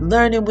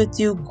 learning with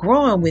you,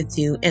 growing with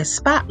you, and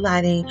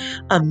spotlighting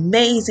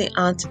amazing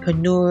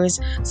entrepreneurs,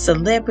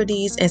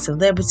 celebrities, and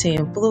celebrity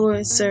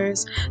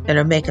influencers that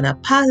are making a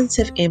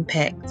positive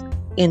impact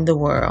in the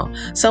world.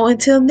 So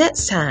until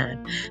next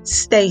time,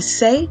 stay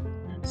safe,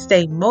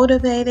 stay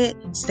motivated,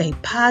 stay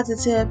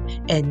positive,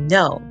 and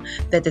know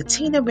that the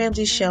Tina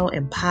Ramsey Show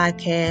and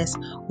Podcast,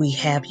 we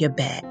have your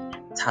back.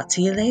 Talk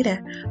to you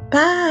later.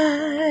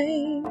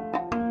 Bye.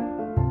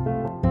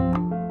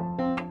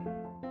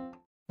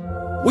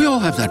 We all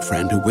have that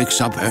friend who wakes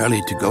up early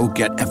to go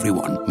get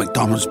everyone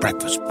McDonald's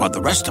breakfast, while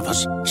the rest of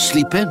us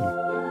sleep in.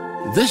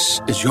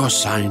 This is your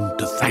sign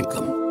to thank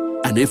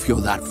them. And if you're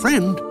that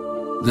friend,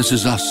 this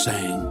is us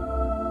saying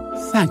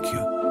thank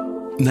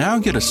you. Now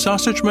get a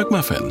sausage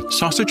McMuffin,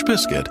 sausage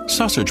biscuit,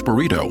 sausage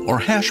burrito, or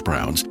hash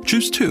browns.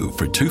 Choose 2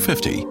 for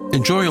 $2.50.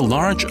 Enjoy a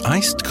large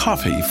iced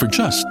coffee for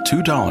just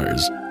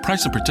 $2.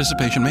 Price and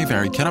participation may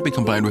vary. Cannot be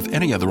combined with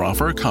any other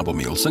offer or combo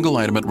meal. Single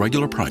item at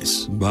regular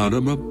price.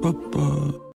 Ba-da-ba-ba-ba.